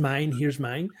 oh, here's mine.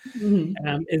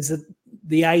 Mm-hmm. Is that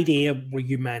the idea where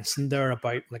you mentioned there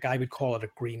about, like, I would call it a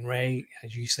green ray,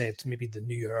 as you said, maybe the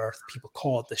new earth, people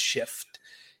call it the shift.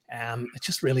 It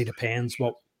just really depends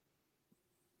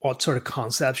what sort of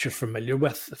concepts you're familiar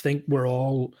with. I think we're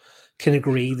all can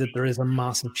agree that there is a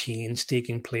massive change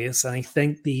taking place. And I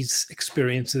think these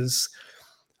experiences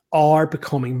are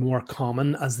becoming more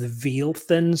common as the veil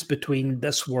thins between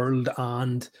this world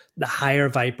and the higher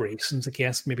vibrations. I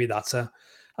guess maybe that's a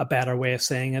better way of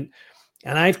saying it.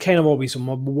 And I've kind of always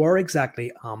wondered, where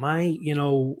exactly am I?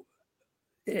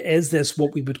 Is this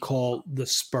what we would call the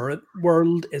spirit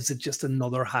world? Is it just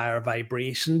another higher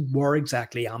vibration? Where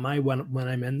exactly am I when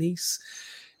I'm in these?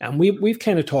 And we've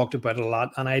kind of talked about it a lot.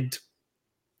 And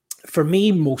for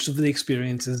me, most of the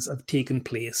experiences have taken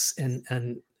place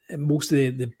and most of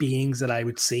the beings that I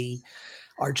would see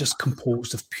are just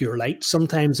composed of pure light.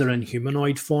 Sometimes they're in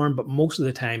humanoid form, but most of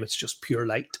the time it's just pure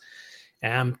light.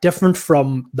 Different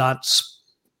from that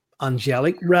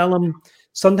angelic realm.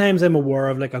 Sometimes I'm aware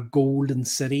of like a golden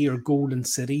city or golden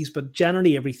cities, but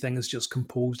generally everything is just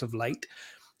composed of light.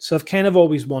 So I've kind of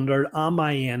always wondered, am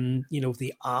I in,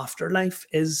 the afterlife?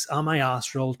 Am I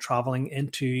astral traveling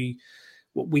into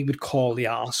what we would call the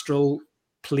astral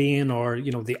plane or,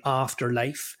 the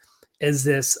afterlife? Is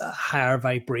this a higher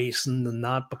vibration than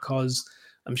that? Because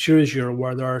I'm sure, as you're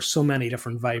aware, there are so many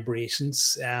different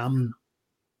vibrations. And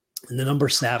the number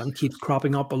 7 keeps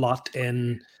cropping up a lot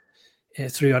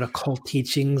throughout occult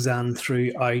teachings and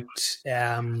throughout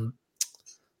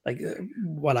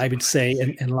what I would say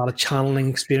in a lot of channeling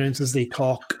experiences.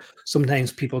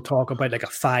 Sometimes people talk about like a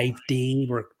 5D,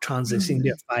 we're transitioning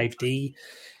to a 5D.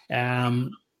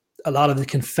 A lot of the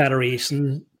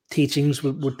Confederation teachings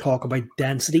would talk about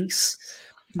densities.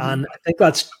 And I think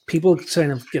that's people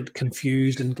kind of get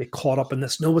confused and get caught up in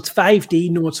this. No, it's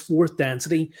 5D. No, it's 4th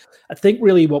density. I think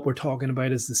really what we're talking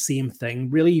about is the same thing.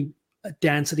 Really, a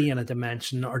density and a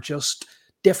dimension are just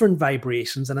different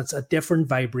vibrations, and it's a different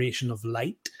vibration of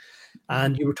light.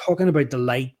 And you were talking about the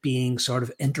light being sort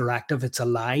of interactive. It's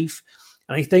alive.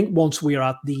 And I think once we are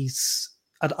at these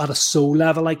at a soul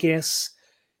level, I guess,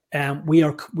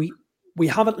 we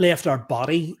haven't left our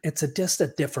body. It's just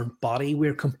a different body.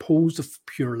 We're composed of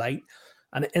pure light,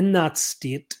 and in that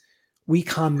state, we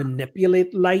can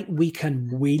manipulate light. We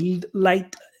can wield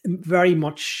light very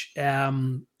much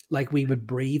like we would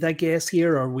breathe, I guess,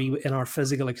 here, or we in our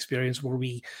physical experience where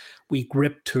we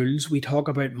grip tools. We talk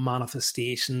about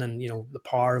manifestation and the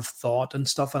power of thought and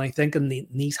stuff. And I think in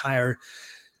these higher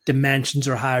dimensions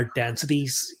or higher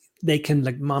densities, they can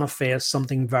like manifest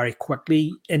something very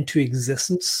quickly into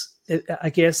existence.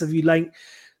 I guess, if you like,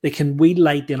 they can wield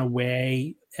light in a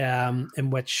way in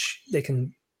which they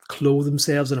can clothe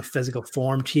themselves in a physical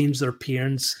form, change their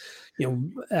appearance.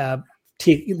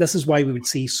 This is why we would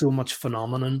see so much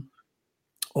phenomenon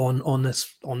on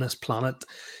this planet.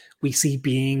 We see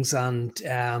beings and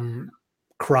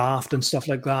craft and stuff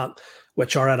like that,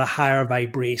 which are at a higher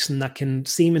vibration that can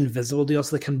seem invisible to us.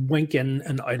 They can wink in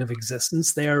and out of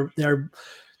existence. They're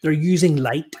using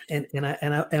light in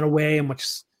a way in which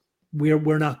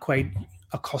we're not quite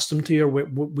accustomed to, or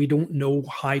we don't know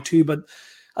how to. But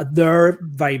at their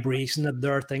vibration, at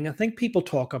their thing, I think people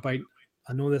talk about.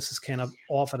 I know this is kind of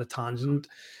off at a tangent,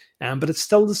 but it's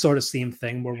still the sort of same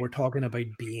thing where we're talking about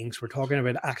beings, we're talking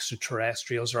about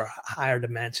extraterrestrials or higher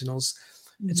dimensionals.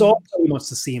 It's all pretty much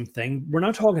the same thing. We're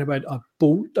not talking about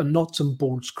a nuts and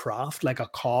bolts craft like a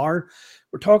car.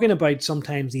 We're talking about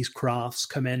sometimes these crafts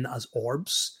come in as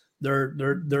orbs. They're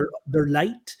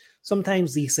light.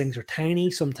 Sometimes these things are tiny.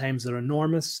 Sometimes they're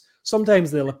enormous. Sometimes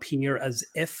they'll appear as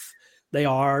if they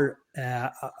are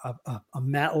a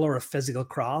metal or a physical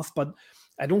craft, but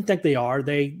I don't think they are.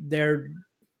 They're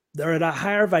at a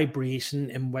higher vibration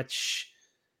in which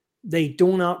they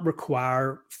do not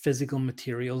require physical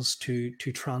materials to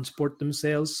transport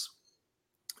themselves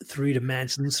through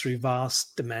dimensions, through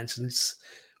vast dimensions,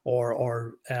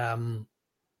 or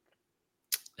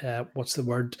what's the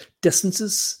word?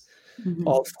 Distances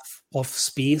of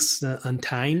space and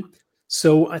time.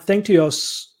 So I think to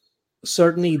us,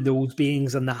 certainly those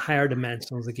beings in the higher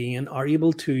dimensions again are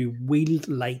able to wield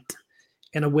light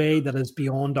in a way that is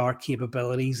beyond our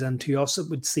capabilities, and to us it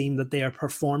would seem that they are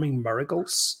performing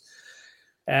miracles.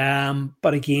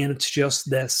 But again, it's just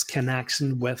this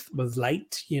connection with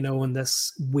light, and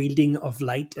this wielding of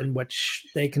light in which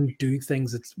they can do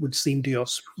things that would seem to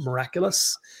us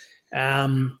miraculous.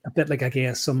 A bit like, I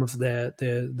guess, some of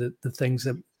the things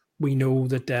that we know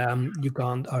that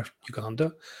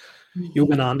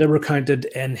Yogananda recounted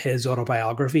in his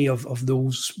autobiography of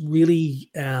those really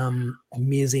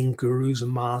amazing gurus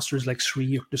and masters like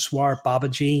Sri Yukteswar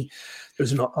Babaji.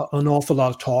 There's an awful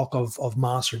lot of talk of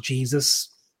Master Jesus,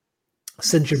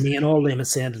 Saint Germain, all them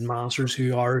ascended masters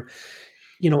who are,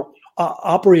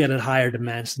 operate at higher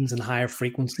dimensions and higher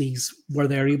frequencies, where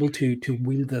they're able to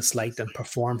wield this light and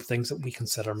perform things that we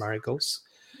consider miracles.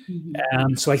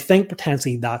 So I think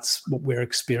potentially that's what we're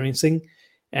experiencing.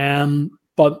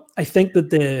 But I think that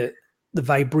the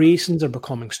vibrations are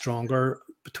becoming stronger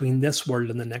between this world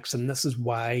and the next, and this is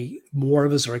why more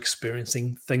of us are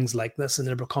experiencing things like this, and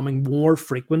they're becoming more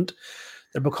frequent.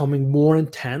 They're becoming more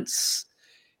intense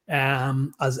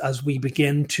as we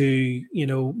begin to,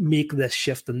 make this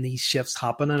shift and these shifts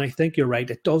happen. And I think you're right;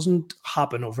 it doesn't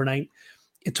happen overnight.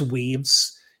 It's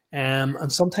waves,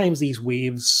 and sometimes these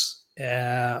waves,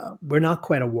 we're not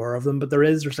quite aware of them, but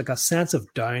there's like a sense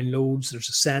of downloads. There's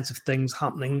a sense of things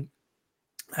happening.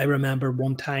 I remember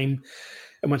one time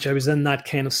in which I was in that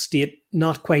kind of state,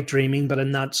 not quite dreaming, but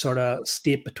in that sort of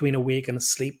state between awake and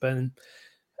asleep. And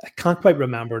I can't quite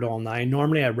remember it all now.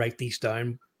 Normally I write these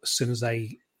down as soon as I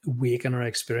awaken or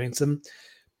experience them.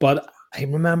 But I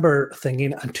remember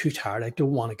thinking, I'm too tired. I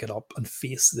don't want to get up and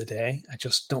face the day. I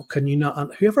just don't. Can you not?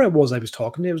 And whoever I was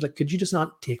talking to, I was like, could you just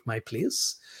not take my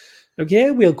place?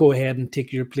 Okay, we'll go ahead and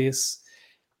take your place.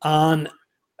 And I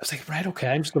was like, right, okay,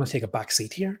 I'm just going to take a back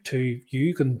seat here to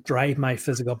you can drive my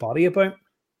physical body about.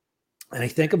 And I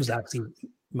think it was actually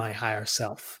my higher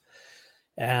self.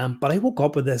 But I woke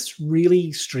up with this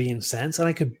really strange sense, and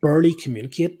I could barely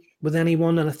communicate with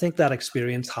anyone. And I think that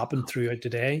experience happened throughout the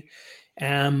day.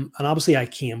 And obviously I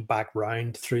came back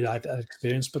round through that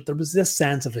experience, but there was this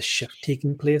sense of a shift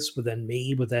taking place within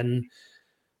me, within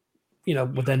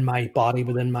my body,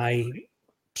 within my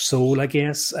soul, I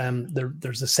guess.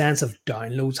 There's a sense of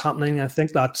downloads happening. I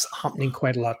think that's happening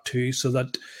quite a lot too, so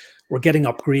that we're getting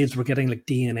upgrades. We're getting like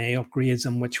DNA upgrades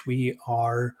in which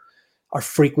our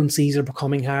frequencies are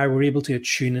becoming higher. We're able to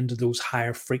attune into those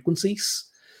higher frequencies.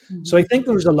 So I think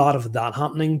there's a lot of that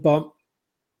happening. But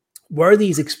where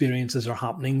these experiences are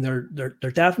happening, they're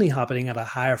definitely happening at a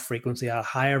higher frequency, at a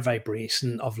higher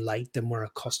vibration of light than we're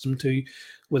accustomed to.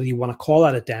 Whether you want to call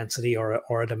that a density or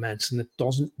a dimension, it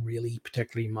doesn't really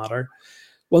particularly matter.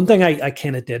 One thing I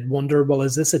kind of did wonder, well,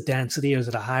 is this a density, or is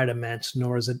it a higher dimension,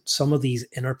 or is it some of these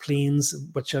inner planes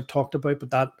which I've talked about?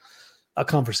 But that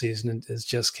conversation is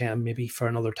just kind of maybe for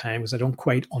another time, because I don't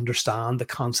quite understand the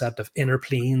concept of inner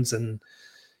planes and,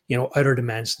 outer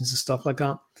dimensions and stuff like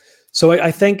that. So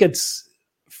I think it's,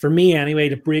 for me anyway,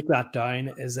 to break that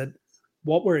down, is that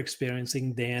what we're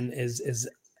experiencing then is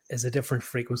a different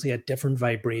frequency, a different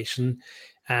vibration.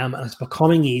 And it's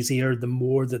becoming easier the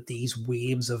more that these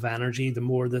waves of energy, the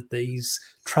more that these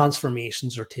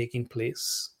transformations are taking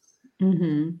place.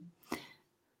 Mm-hmm.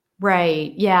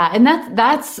 Right. Yeah. And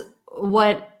that's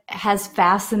what has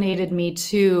fascinated me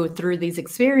too through these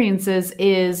experiences,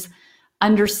 is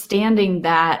understanding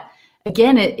that,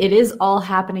 again, it is all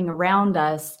happening around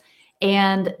us,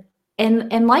 and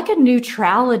like a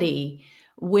neutrality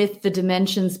with the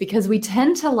dimensions, because we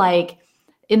tend to, like,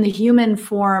 in the human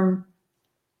form,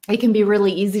 it can be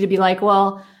really easy to be like,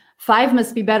 well, 5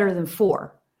 must be better than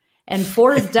 4, and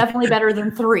 4 is definitely better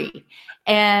than 3,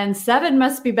 and 7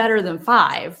 must be better than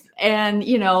 5. And,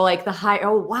 like the high,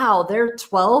 oh, wow, they're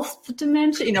 12th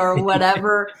dimension, or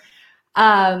whatever.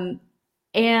 And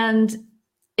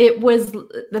it was,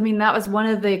 that was one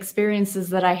of the experiences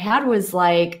that I had, was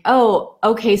like, oh,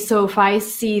 okay, so if I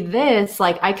see this,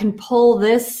 like, I can pull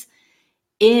this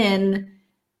in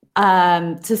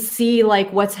to see,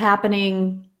 like, what's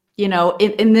happening,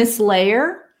 in this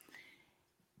layer.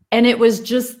 And it was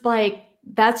just like,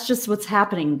 that's just what's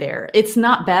happening there. It's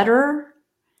not better.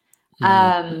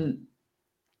 Mm-hmm.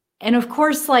 And of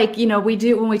course, like, we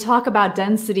do, when we talk about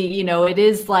density, it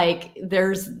is like,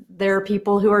 there are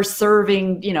people who are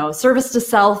serving, service to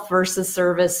self versus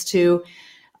service to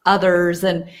others,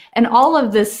 and all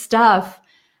of this stuff,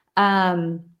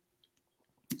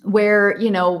 where,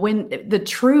 when the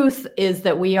truth is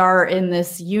that we are in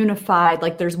this unified,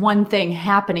 like, there's one thing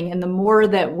happening, and the more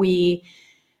that we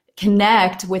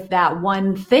connect with that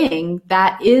one thing,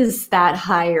 that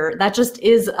just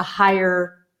is a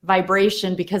higher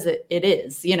vibration, because it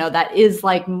is, that is,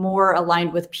 like, more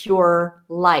aligned with pure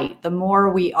light. The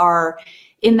more we are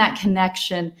in that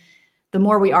connection, the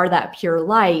more we are that pure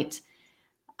light.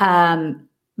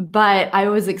 But I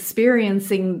was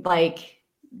experiencing, like,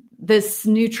 this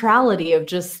neutrality of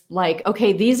just like,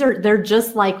 okay, they're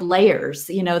just like layers,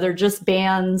 they're just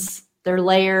bands, they're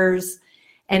layers.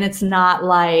 And it's not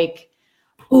like,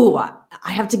 ooh,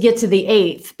 I have to get to the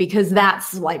 8th because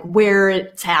that's, like, where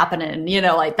it's happening,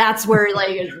 like, that's where,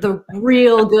 like, the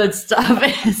real good stuff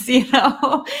is,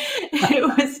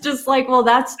 It was just like, well,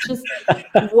 that's just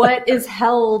what is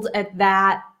held in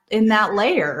that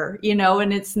layer,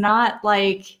 and it's not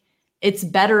like it's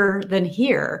better than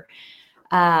here.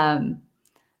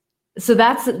 So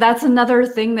that's another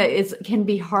thing that can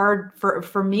be hard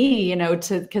for me,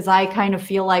 because I kind of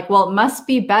feel like, well, it must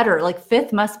be better. Like,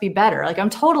 5th must be better. Like, I'm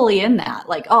totally in that.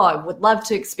 Like, oh, I would love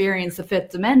to experience the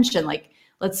 5th dimension. Like,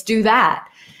 let's do that.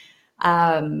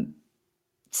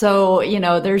 So,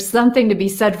 there's something to be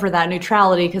said for that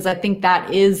neutrality, because I think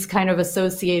that is kind of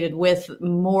associated with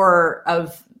more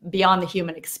of beyond the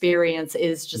human experience,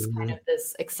 is just mm-hmm. kind of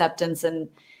this acceptance and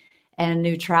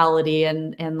neutrality,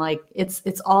 and like,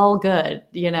 it's all good,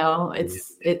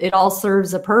 it all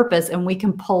serves a purpose, and we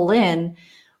can pull in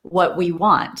what we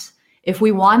want. If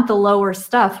we want the lower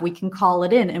stuff, we can call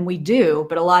it in, and we do,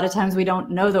 but a lot of times we don't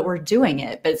know that we're doing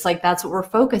it. But it's like, that's what we're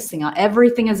focusing on.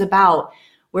 Everything is about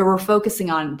where we're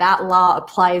focusing on. That law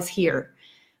applies here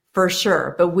for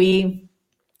sure. But you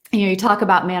talk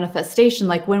about manifestation,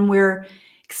 like, when we're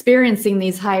experiencing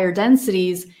these higher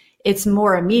densities, it's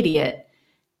more immediate.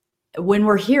 When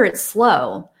we're here, it's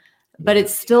slow, but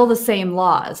it's still the same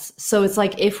laws. So it's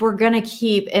like, if we're going to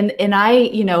keep, and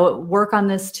I, work on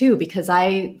this too, because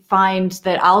I find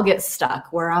that I'll get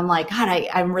stuck where I'm like, God,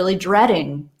 I'm really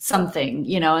dreading something,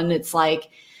 and it's like,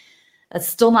 that's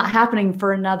still not happening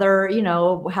for another,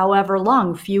 however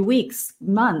long, few weeks,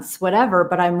 months, whatever,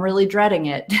 but I'm really dreading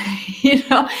it,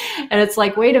 and it's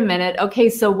like, wait a minute. Okay.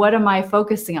 So what am I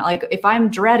focusing on? Like, if I'm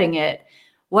dreading it,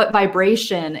 what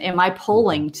vibration am I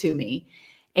pulling to me?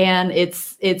 And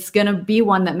it's going to be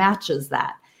one that matches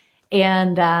that.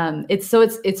 And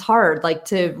it's hard, like,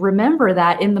 to remember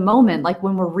that in the moment, like,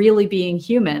 when we're really being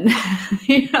human,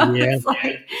 Yeah. It's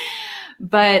like,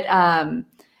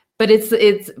 but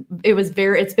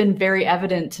it's been very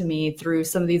evident to me through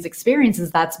some of these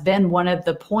experiences. That's been one of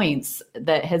the points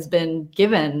that has been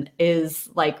given, is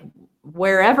like,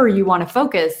 wherever you want to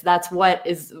focus,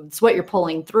 it's what you're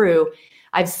pulling through.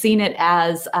 I've seen it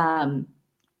as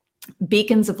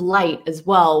beacons of light as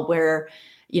well, where,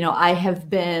 I have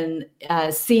been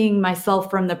seeing myself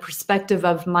from the perspective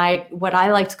of what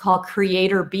I like to call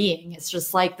creator being. It's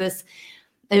just like this.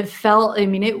 It felt,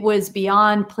 it was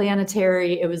beyond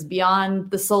planetary. It was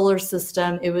beyond the solar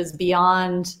system. It was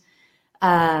beyond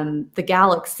the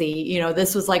galaxy.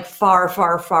 This was like far,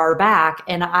 far, far back.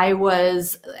 And I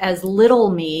was, as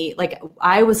little me, like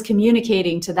I was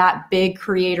communicating to that big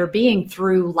creator being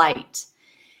through light.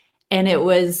 And it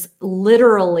was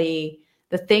literally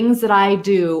the things that I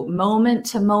do moment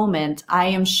to moment. I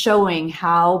am showing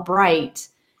how bright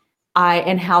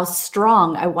and how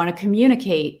strong I want to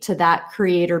communicate to that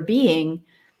creator being.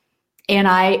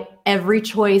 And every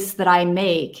choice that I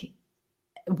make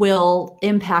will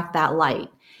impact that light.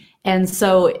 And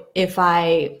so if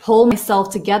I pull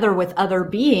myself together with other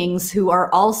beings who are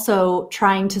also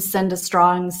trying to send a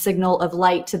strong signal of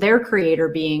light to their creator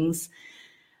beings,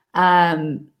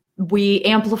 we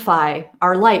amplify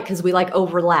our light because we like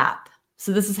overlap.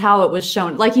 So this is how it was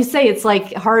shown. Like you say, it's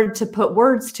like hard to put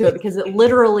words to it because it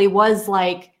literally was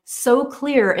like so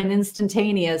clear and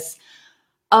instantaneous.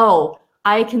 Oh,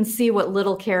 I can see what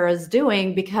little Kara is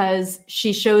doing because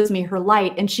she shows me her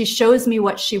light, and she shows me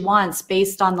what she wants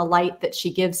based on the light that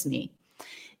she gives me.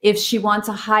 If she wants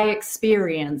a high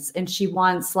experience and she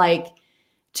wants like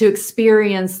to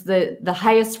experience the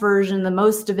highest version, the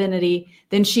most divinity,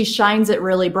 then she shines it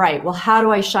really bright. Well, how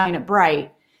do I shine it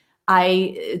bright?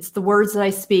 It's the words that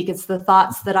I speak. It's the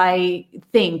thoughts that I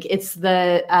think. It's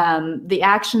the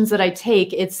actions that I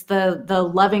take. It's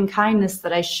the loving kindness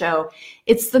that I show.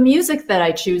 It's the music that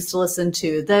I choose to listen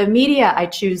to, the media I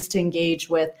choose to engage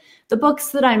with, the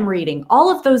books that I'm reading. All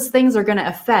of those things are going to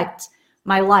affect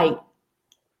my light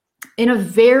in a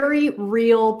very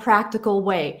real, practical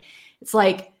way. It's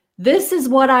like, this is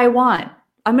what I want.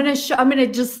 I'm going to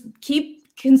just keep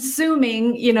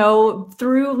consuming,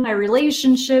 through my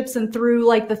relationships and through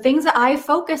like the things that I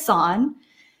focus on.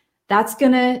 That's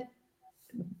going to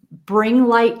bring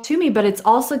light to me, but it's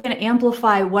also going to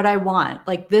amplify what I want.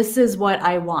 Like, this is what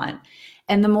I want.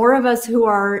 And the more of us who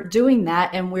are doing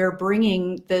that, and we're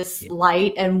bringing this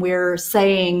light, and we're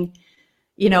saying,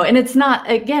 and it's not,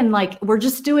 again, like we're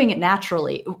just doing it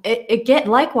naturally.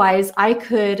 Likewise, I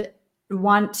could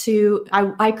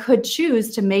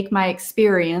choose to make my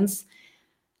experience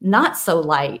not so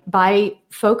light by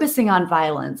focusing on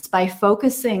violence, by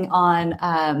focusing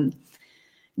on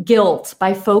guilt,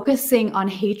 by focusing on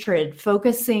hatred,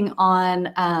 focusing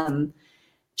on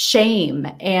shame,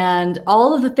 and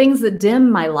all of the things that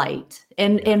dim my light,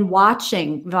 and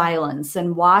watching violence,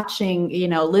 and watching,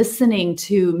 listening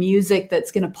to music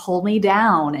that's going to pull me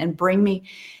down and bring me.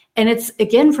 And it's,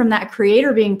 again, from that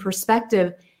creator being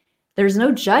perspective, there's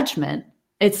no judgment.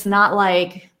 It's not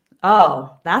like,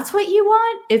 oh, that's what you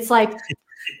want. It's like,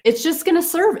 it's just going to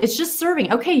serve. It's just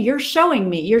serving. Okay, you're showing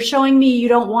me you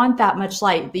don't want that much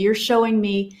light. You're showing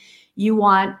me you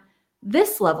want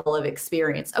this level of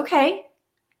experience. Okay,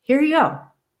 here you go.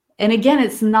 And again,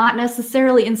 it's not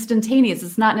necessarily instantaneous.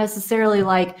 It's not necessarily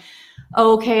like,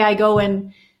 oh, okay, I go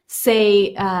and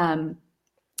say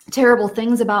terrible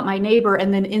things about my neighbor,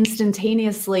 and then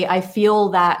instantaneously I feel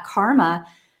that karma.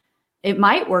 It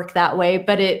might work that way,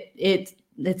 but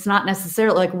it's not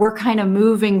necessarily like we're kind of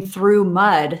moving through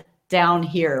mud down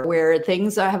here where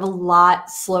things have a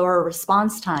lot slower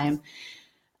response time.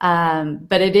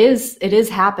 But it is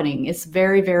happening. It's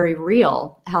very, very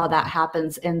real how that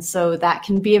happens. And so that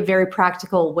can be a very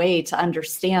practical way to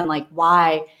understand, like,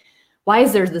 why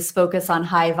is there this focus on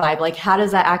high vibe? Like, how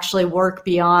does that actually work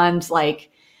beyond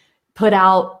like put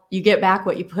out, you get back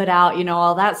what you put out,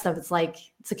 all that stuff. It's like,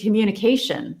 it's a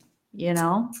communication, Yeah.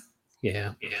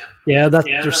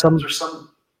 There's some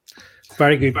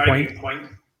very good point.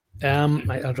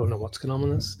 I don't know what's going on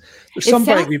with this. There's some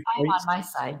very good points on my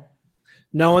side.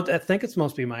 No, I think it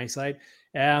must be my side.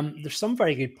 There's some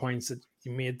very good points that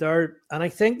you made there, and I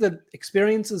think that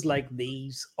experiences like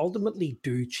these ultimately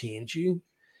do change you.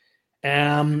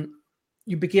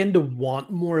 You begin to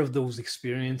want more of those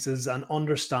experiences, and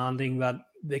understanding that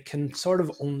they can sort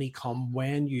of only come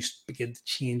when you begin to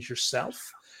change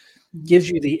yourself. Gives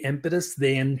you the impetus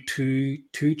then to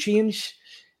change,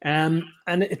 and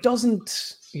it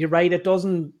doesn't. You're right. It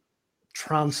doesn't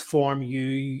transform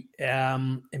you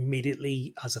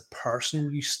immediately as a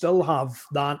person. You still have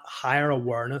that higher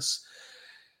awareness,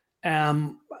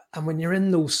 and when you're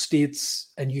in those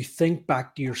states and you think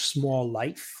back to your small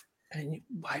life, and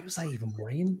why was I even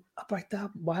worrying about that?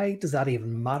 Why does that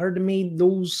even matter to me?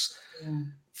 Those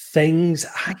things,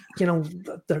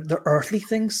 they're earthly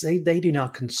things. They do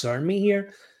not concern me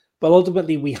here. But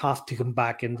ultimately, we have to come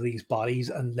back into these bodies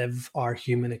and live our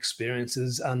human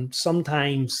experiences. And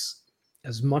sometimes,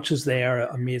 as much as they are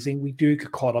amazing, we do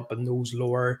get caught up in those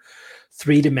lower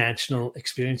three-dimensional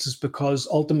experiences because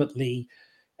ultimately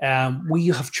we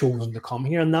have chosen to come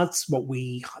here, and that's what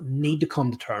we need to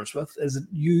come to terms with: is that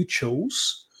you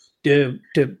chose to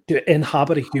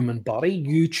inhabit a human body.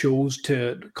 You chose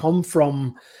to come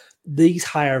from these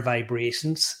higher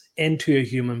vibrations into a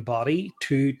human body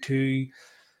to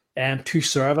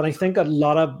serve. And I think a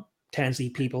lot of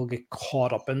Tansy people get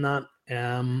caught up in that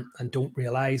and don't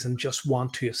realize and just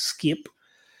want to escape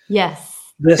Yes.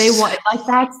 They this. want, like,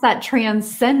 that's that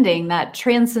transcending, that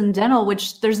transcendental,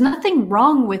 which there's nothing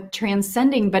wrong with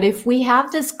transcending. But if we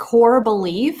have this core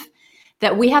belief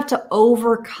that we have to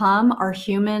overcome our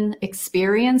human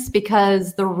experience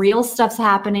because the real stuff's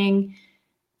happening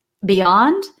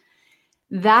beyond,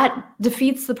 that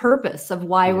defeats the purpose of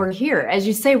why we're here. As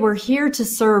you say, we're here to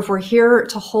serve. We're here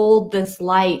to hold this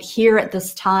light here at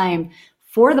this time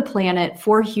for the planet,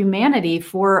 for humanity,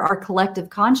 for our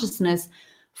collective consciousness,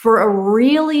 for a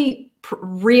really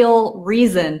real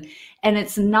reason. And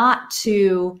it's not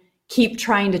to keep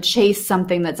trying to chase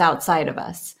something that's outside of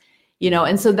us.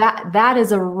 And so that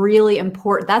is a really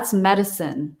important, that's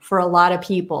medicine for a lot of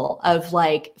people, of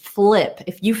like, flip.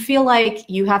 If you feel like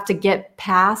you have to get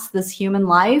past this human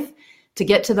life to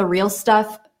get to the real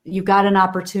stuff, you've got an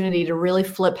opportunity to really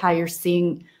flip how you're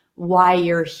seeing why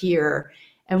you're here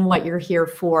and what you're here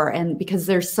for. And because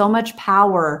there's so much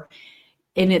power,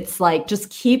 and it's like, just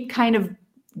keep kind of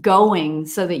going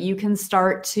so that you can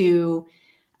start to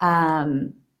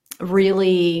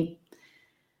really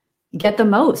get the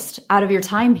most out of your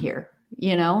time here.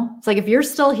 It's like, if you're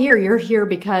still here, you're here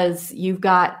because you've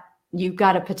got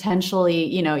to potentially,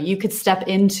 you could step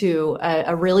into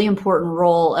a really important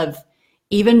role of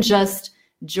even just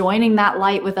joining that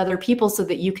light with other people so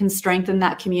that you can strengthen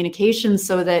that communication,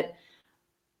 so that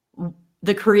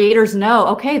the creators know,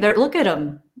 okay, look at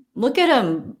them. Look at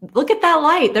them. Look at that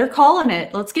light. They're calling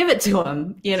it. Let's give it to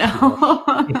them,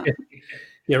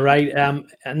 You're right.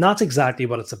 And that's exactly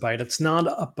what it's about. It's not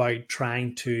about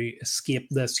trying to escape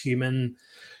this human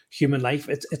life.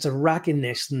 It's a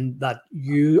recognition that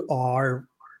you are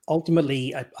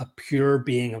ultimately a pure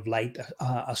being of light,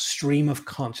 a stream of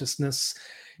consciousness,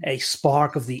 a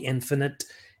spark of the infinite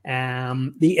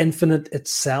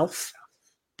itself.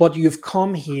 But you've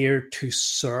come here to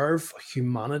serve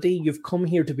humanity. You've come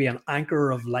here to be an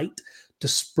anchor of light, to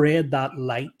spread that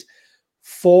light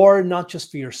for not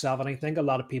just for yourself. And I think a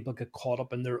lot of people get caught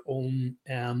up in their own,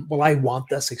 well, I want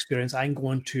this experience. I'm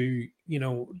going to,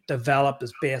 develop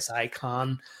as best I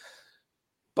can.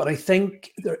 But I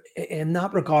think in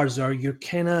that regards, you're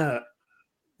kind of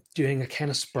doing a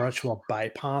kind of spiritual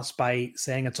bypass by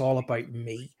saying it's all about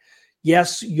me.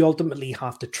 Yes, you ultimately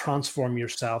have to transform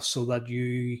yourself so that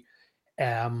you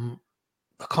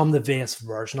become the best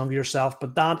version of yourself,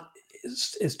 but that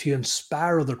is to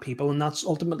inspire other people, and that's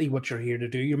ultimately what you're here to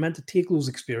do. You're meant to take those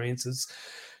experiences,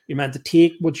 you're meant to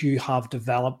take what you have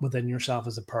developed within yourself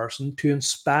as a person to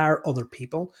inspire other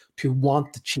people to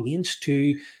want to change,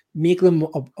 to make them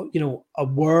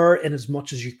aware in as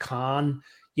much as you can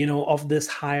of this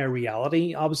higher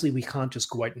reality. Obviously, we can't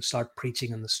just go out and start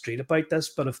preaching in the street about this,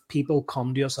 but if people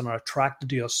come to us and are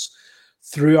attracted to us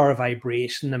through our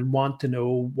vibration and want to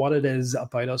know what it is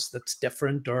about us that's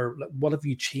different, or what have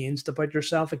you changed about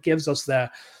yourself, it gives us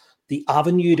the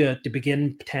avenue to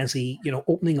begin potentially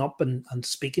opening up and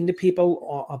speaking to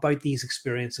people about these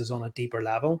experiences on a deeper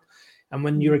level. And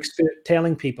when you're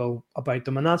telling people about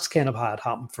them, and that's kind of how it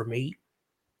happened for me,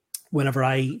 whenever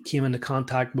I came into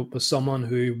contact with someone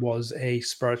who was a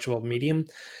spiritual medium,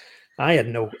 I had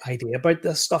no idea about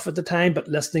this stuff at the time, but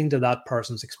listening to that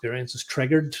person's experiences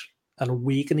triggered an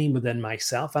awakening within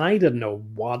myself, and I didn't know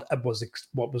what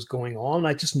was going on.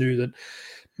 I just knew that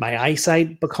my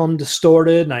eyesight become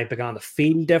distorted, and I began to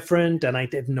feel different, and I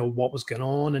didn't know what was going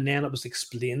on. And then it was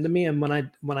explained to me, and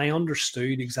when I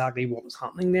understood exactly what was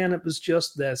happening, then it was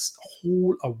just this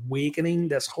whole awakening,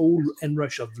 this whole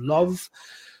inrush of love,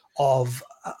 of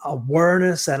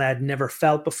awareness that I'd never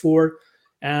felt before.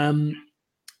 And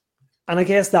I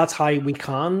guess that's how we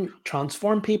can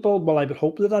transform people. Well, I would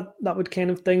hope that would kind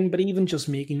of thing. But even just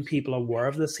making people aware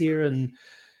of this here, and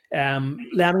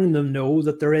letting them know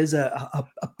that there is a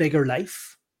bigger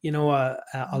life,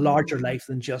 a larger life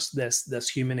than just this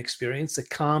human experience that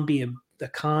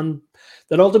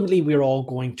that ultimately we're all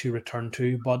going to return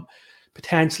to, but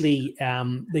potentially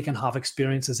they can have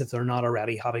experiences if they're not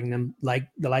already having them, like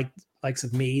the likes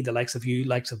of me, the likes of you,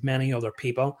 likes of many other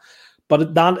people.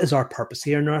 But that is our purpose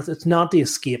here on Earth. It's not to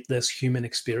escape this human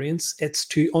experience. It's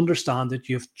to understand that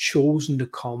you've chosen to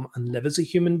come and live as a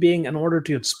human being in order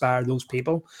to inspire those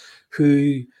people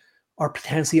who are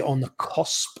potentially on the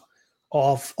cusp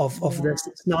of Yeah. this.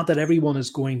 It's not that everyone is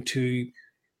going to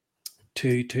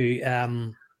to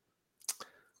um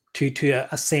to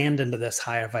ascend into this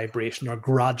higher vibration or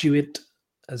graduate.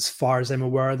 As far as I'm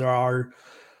aware,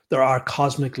 there are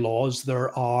cosmic laws, there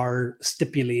are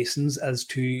stipulations as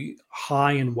to how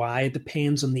and why. It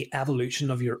depends on the evolution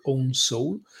of your own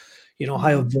soul.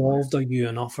 How Mhm. evolved are you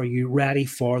enough? Are you ready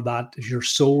for that? Is your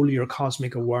soul, your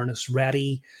cosmic awareness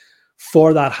ready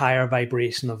for that higher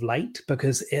vibration of light?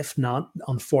 Because if not,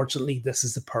 unfortunately, this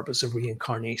is the purpose of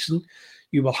reincarnation.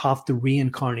 You will have to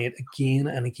reincarnate again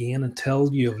and again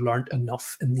until you have learned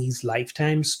enough in these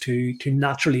lifetimes to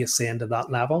naturally ascend to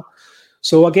that level.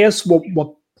 So I guess what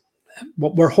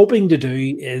we're hoping to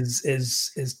do is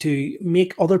to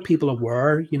make other people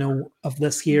aware, of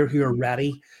this here, who are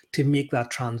ready to make that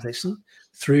transition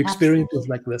through experiences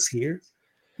Absolutely. like this here.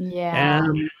 Yeah.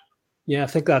 Um, yeah, I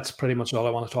think that's pretty much all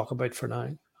I want to talk about for now.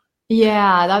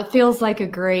 Yeah, that feels like a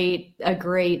great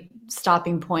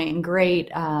stopping point and great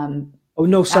Oh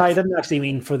no, sorry, I abs- didn't actually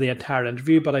mean for the entire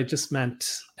interview, but I just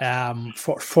meant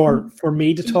for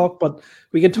me to talk. But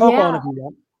we can talk on yeah. if you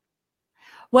want.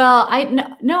 Well,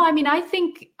 no, I mean, I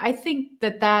think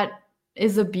that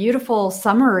is a beautiful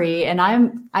summary, and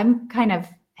I'm kind of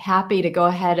happy to go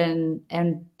ahead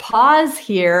and pause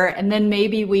here, and then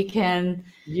maybe we can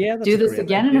Yeah, that's do a this great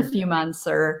again in a idea. few months.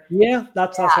 Or Yeah,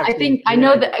 that's I actually think a I great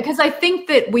know idea. that because I think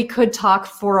that we could talk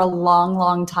for a long,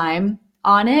 long time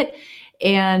on it,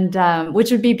 and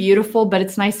which would be beautiful, but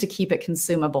it's nice to keep it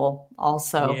consumable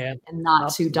also Yeah, and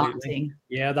not too absolutely. daunting.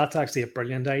 Yeah, that's actually a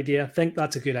brilliant idea. I think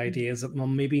that's a good idea, is that we'll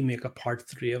maybe make a part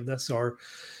three of this, or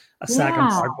a second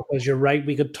Yeah, part, because you're right.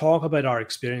 We could talk about our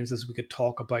experiences. We could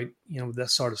talk about,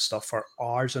 this sort of stuff for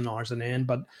hours and hours and end.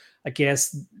 But I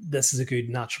guess this is a good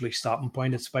naturally stopping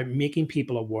point. It's about making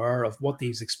people aware of what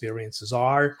these experiences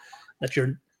are, that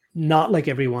you're not like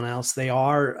everyone else. They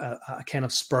are a kind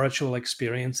of spiritual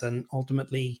experience. And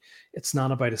ultimately, it's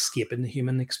not about escaping the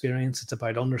human experience. It's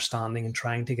about understanding and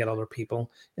trying to get other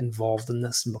people involved in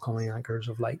this and becoming anchors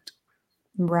of light.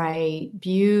 right.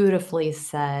 Beautifully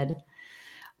said.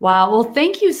 Wow. Well,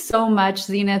 thank you so much,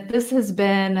 Zenith. This has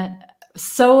been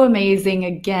so amazing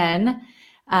again.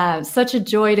 Such a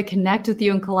joy to connect with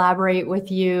you and collaborate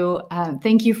with you.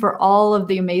 Thank you for all of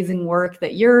the amazing work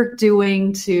that you're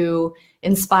doing to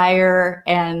inspire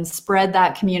and spread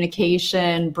that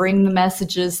communication, bring the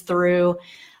messages through.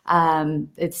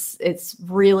 It's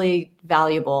really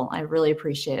valuable. I really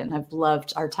appreciate it, and I've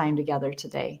loved our time together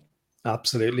today.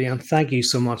 Absolutely. And thank you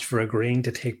so much for agreeing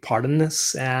to take part in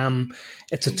this.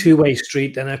 It's a two-way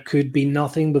street, and it could be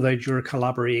nothing without your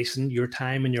collaboration, your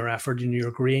time and your effort, and your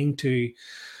agreeing to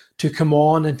come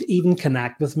on and even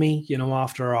connect with me,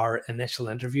 after our initial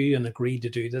interview, and agree to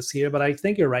do this here. But I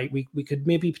think you're right. We could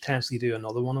maybe potentially do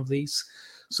another one of these.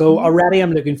 So Yeah, already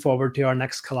I'm looking forward to our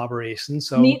next collaboration. me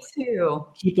So too.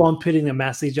 keep on putting the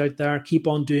message out there, keep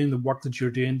on doing the work that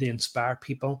you're doing to inspire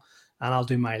people, and I'll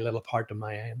do my little part on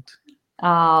my end.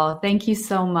 Oh, thank you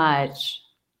so much.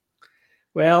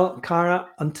 Well, Cara,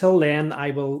 until then,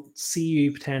 I will see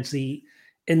you potentially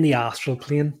in the astral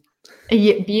plane.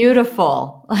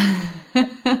 Beautiful.